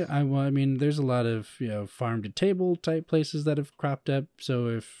 Yeah, I mean, there's a lot of, farm to table type places that have cropped up. So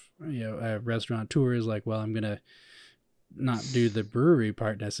if, a restaurateur is like, well, I'm going to not do the brewery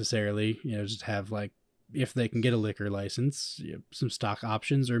part necessarily, just have like, if they can get a liquor license, some stock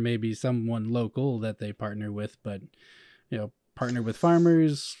options, or maybe someone local that they partner with, but, partner with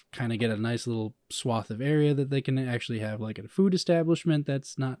farmers, kind of get a nice little swath of area that they can actually have like a food establishment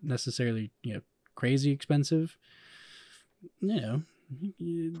that's not necessarily, crazy expensive.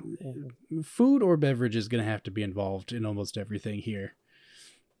 Food or beverage is going to have to be involved in almost everything here.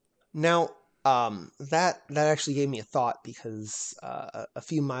 Now, That actually gave me a thought, because a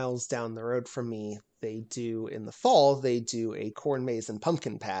few miles down the road from me, in the fall, they do a corn maze and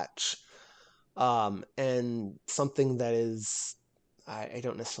pumpkin patch. And something that is, I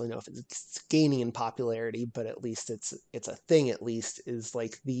don't necessarily know if it's gaining in popularity, but at least it's a thing, at least, is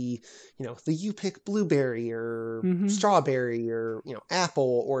like the you pick blueberry or strawberry or,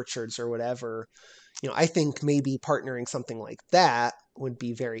 apple orchards or whatever. I think maybe partnering something like that would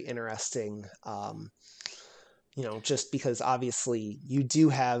be very interesting. Just because obviously you do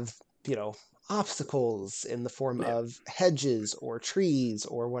have, obstacles in the form of hedges or trees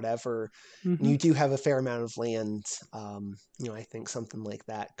or whatever. And you do have a fair amount of land. I think something like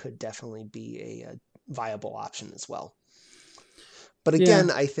that could definitely be a viable option as well. But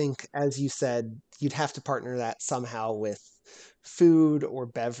again, I think, as you said, you'd have to partner that somehow with food or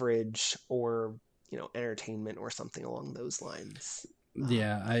beverage or, entertainment or something along those lines.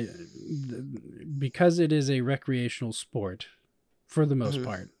 Because it is a recreational sport for the most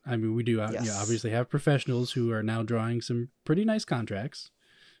part. I mean, we do obviously have professionals who are now drawing some pretty nice contracts,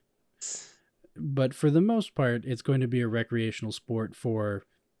 but for the most part, it's going to be a recreational sport for,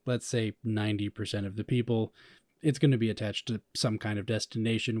 let's say, 90% of the people. It's going to be attached to some kind of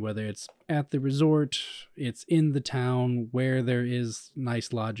destination, whether it's at the resort, it's in the town where there is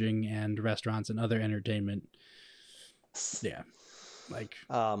nice lodging and restaurants and other entertainment. Yeah.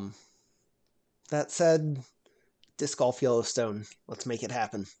 That said, Disc Golf Yellowstone, let's make it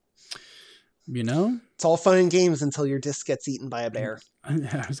happen. It's all fun and games until your disc gets eaten by a bear.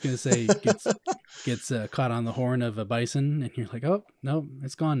 I was going to say, gets caught on the horn of a bison, and you're like, oh, no,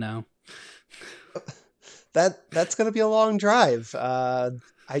 it's gone now. That's going to be a long drive. I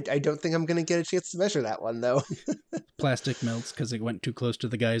don't think I'm going to get a chance to measure that one, though. Plastic melts because it went too close to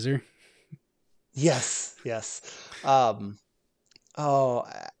the geyser. Yes.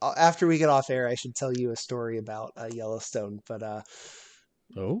 After we get off air, I should tell you a story about Yellowstone. But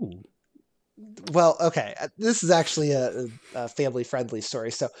well, okay. This is actually a family-friendly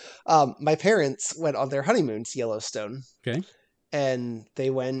story. So, my parents went on their honeymoon to Yellowstone. Okay. And they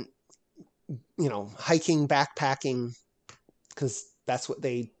went, hiking, backpacking, because that's what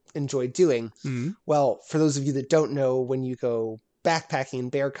they enjoyed doing. Mm-hmm. Well, for those of you that don't know, when you go backpacking in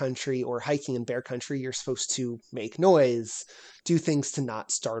bear country or hiking in bear country, you're supposed to make noise, do things to not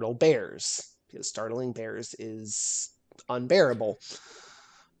startle bears, because startling bears is unbearable.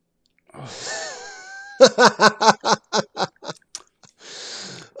 My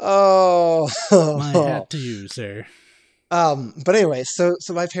hat to you, sir. But anyway, so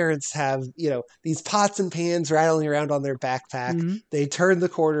my parents have, these pots and pans rattling around on their backpack. Mm-hmm. They turn the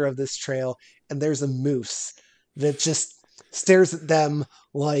corner of this trail, and there's a moose that just stares at them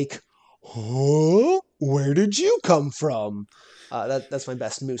like, huh? Where did you come from? That's my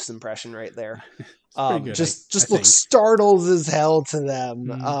best moose impression right there. Good, just looks startled as hell to them.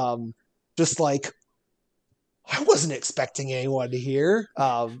 Mm-hmm. Just like, I wasn't expecting anyone to hear.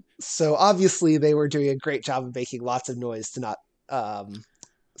 So obviously they were doing a great job of making lots of noise to not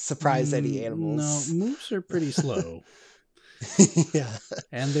surprise any animals. No, moose are pretty slow. Yeah.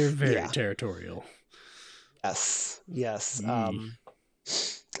 And they're very territorial. Yes.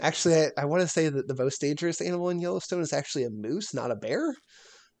 Actually, I want to say that the most dangerous animal in Yellowstone is actually a moose, not a bear.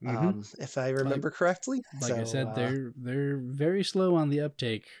 If I remember correctly. Like I said, they're very slow on the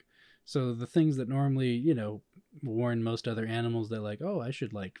uptake. So the things that normally, warn most other animals that like, oh, I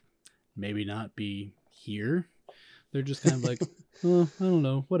should maybe not be here. They're just kind of like, oh, I don't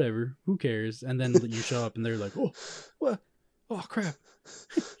know, whatever, who cares? And then you show up and they're like, oh, what? Oh, crap.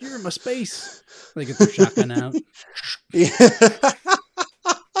 You're in my space. They get their shotgun out.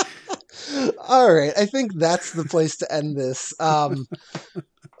 All right. I think that's the place to end this. Oh,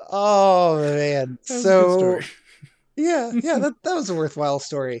 man. So, yeah, that was a worthwhile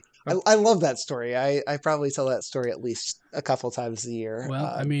story. I love that story. I probably tell that story at least a couple times a year. Well,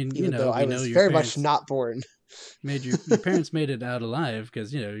 I mean, even though I was very much not born. Your parents made it out alive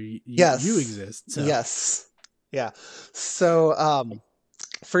because, you exist. So. Yes. Yeah. So,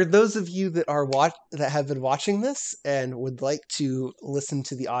 for those of you that that have been watching this and would like to listen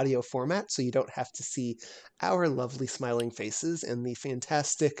to the audio format, so you don't have to see our lovely smiling faces and the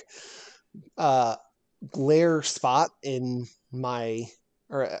fantastic glare spot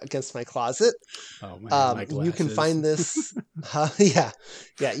against my closet. Oh man, my glasses. You can find this.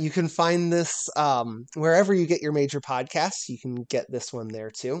 You can find this wherever you get your major podcasts. You can get this one there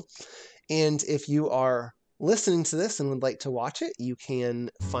too. And if you are listening to this and would like to watch it, you can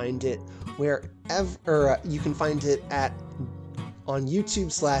find it wherever, you can find it on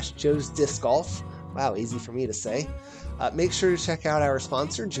YouTube /Joe's Disc Golf. Wow, easy for me to say. Make sure to check out our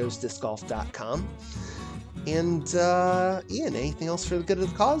sponsor, joesdiscgolf.com. And Ian, anything else for the good of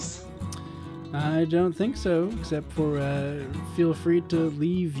the cause? I don't think so, except for feel free to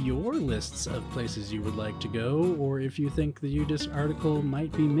leave your lists of places you would like to go, or if you think the UDisc article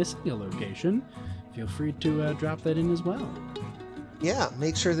might be missing a location, feel free to drop that in as well. Yeah,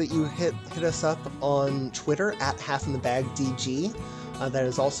 make sure that you hit us up on Twitter at halfinthebagdg. That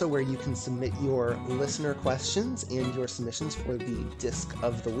is also where you can submit your listener questions and your submissions for the Disc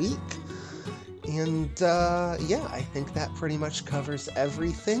of the Week. And yeah, I think that pretty much covers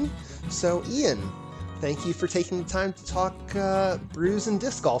everything. So Ian, thank you for taking the time to talk brews and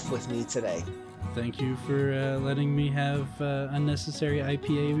disc golf with me today. Thank you for letting me have unnecessary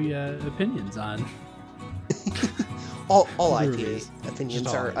IPA opinions on. all IPA opinions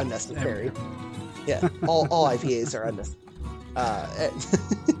are unnecessary. Yeah, all IPAs are unnecessary.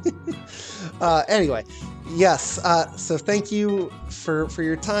 Anyway, yes, so thank you for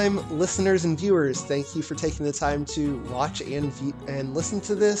your time, listeners and viewers. Thank you for taking the time to watch and listen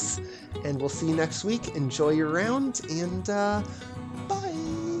to this, and we'll see you next week. Enjoy your round, and bye.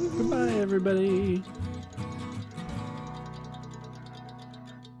 Goodbye, everybody.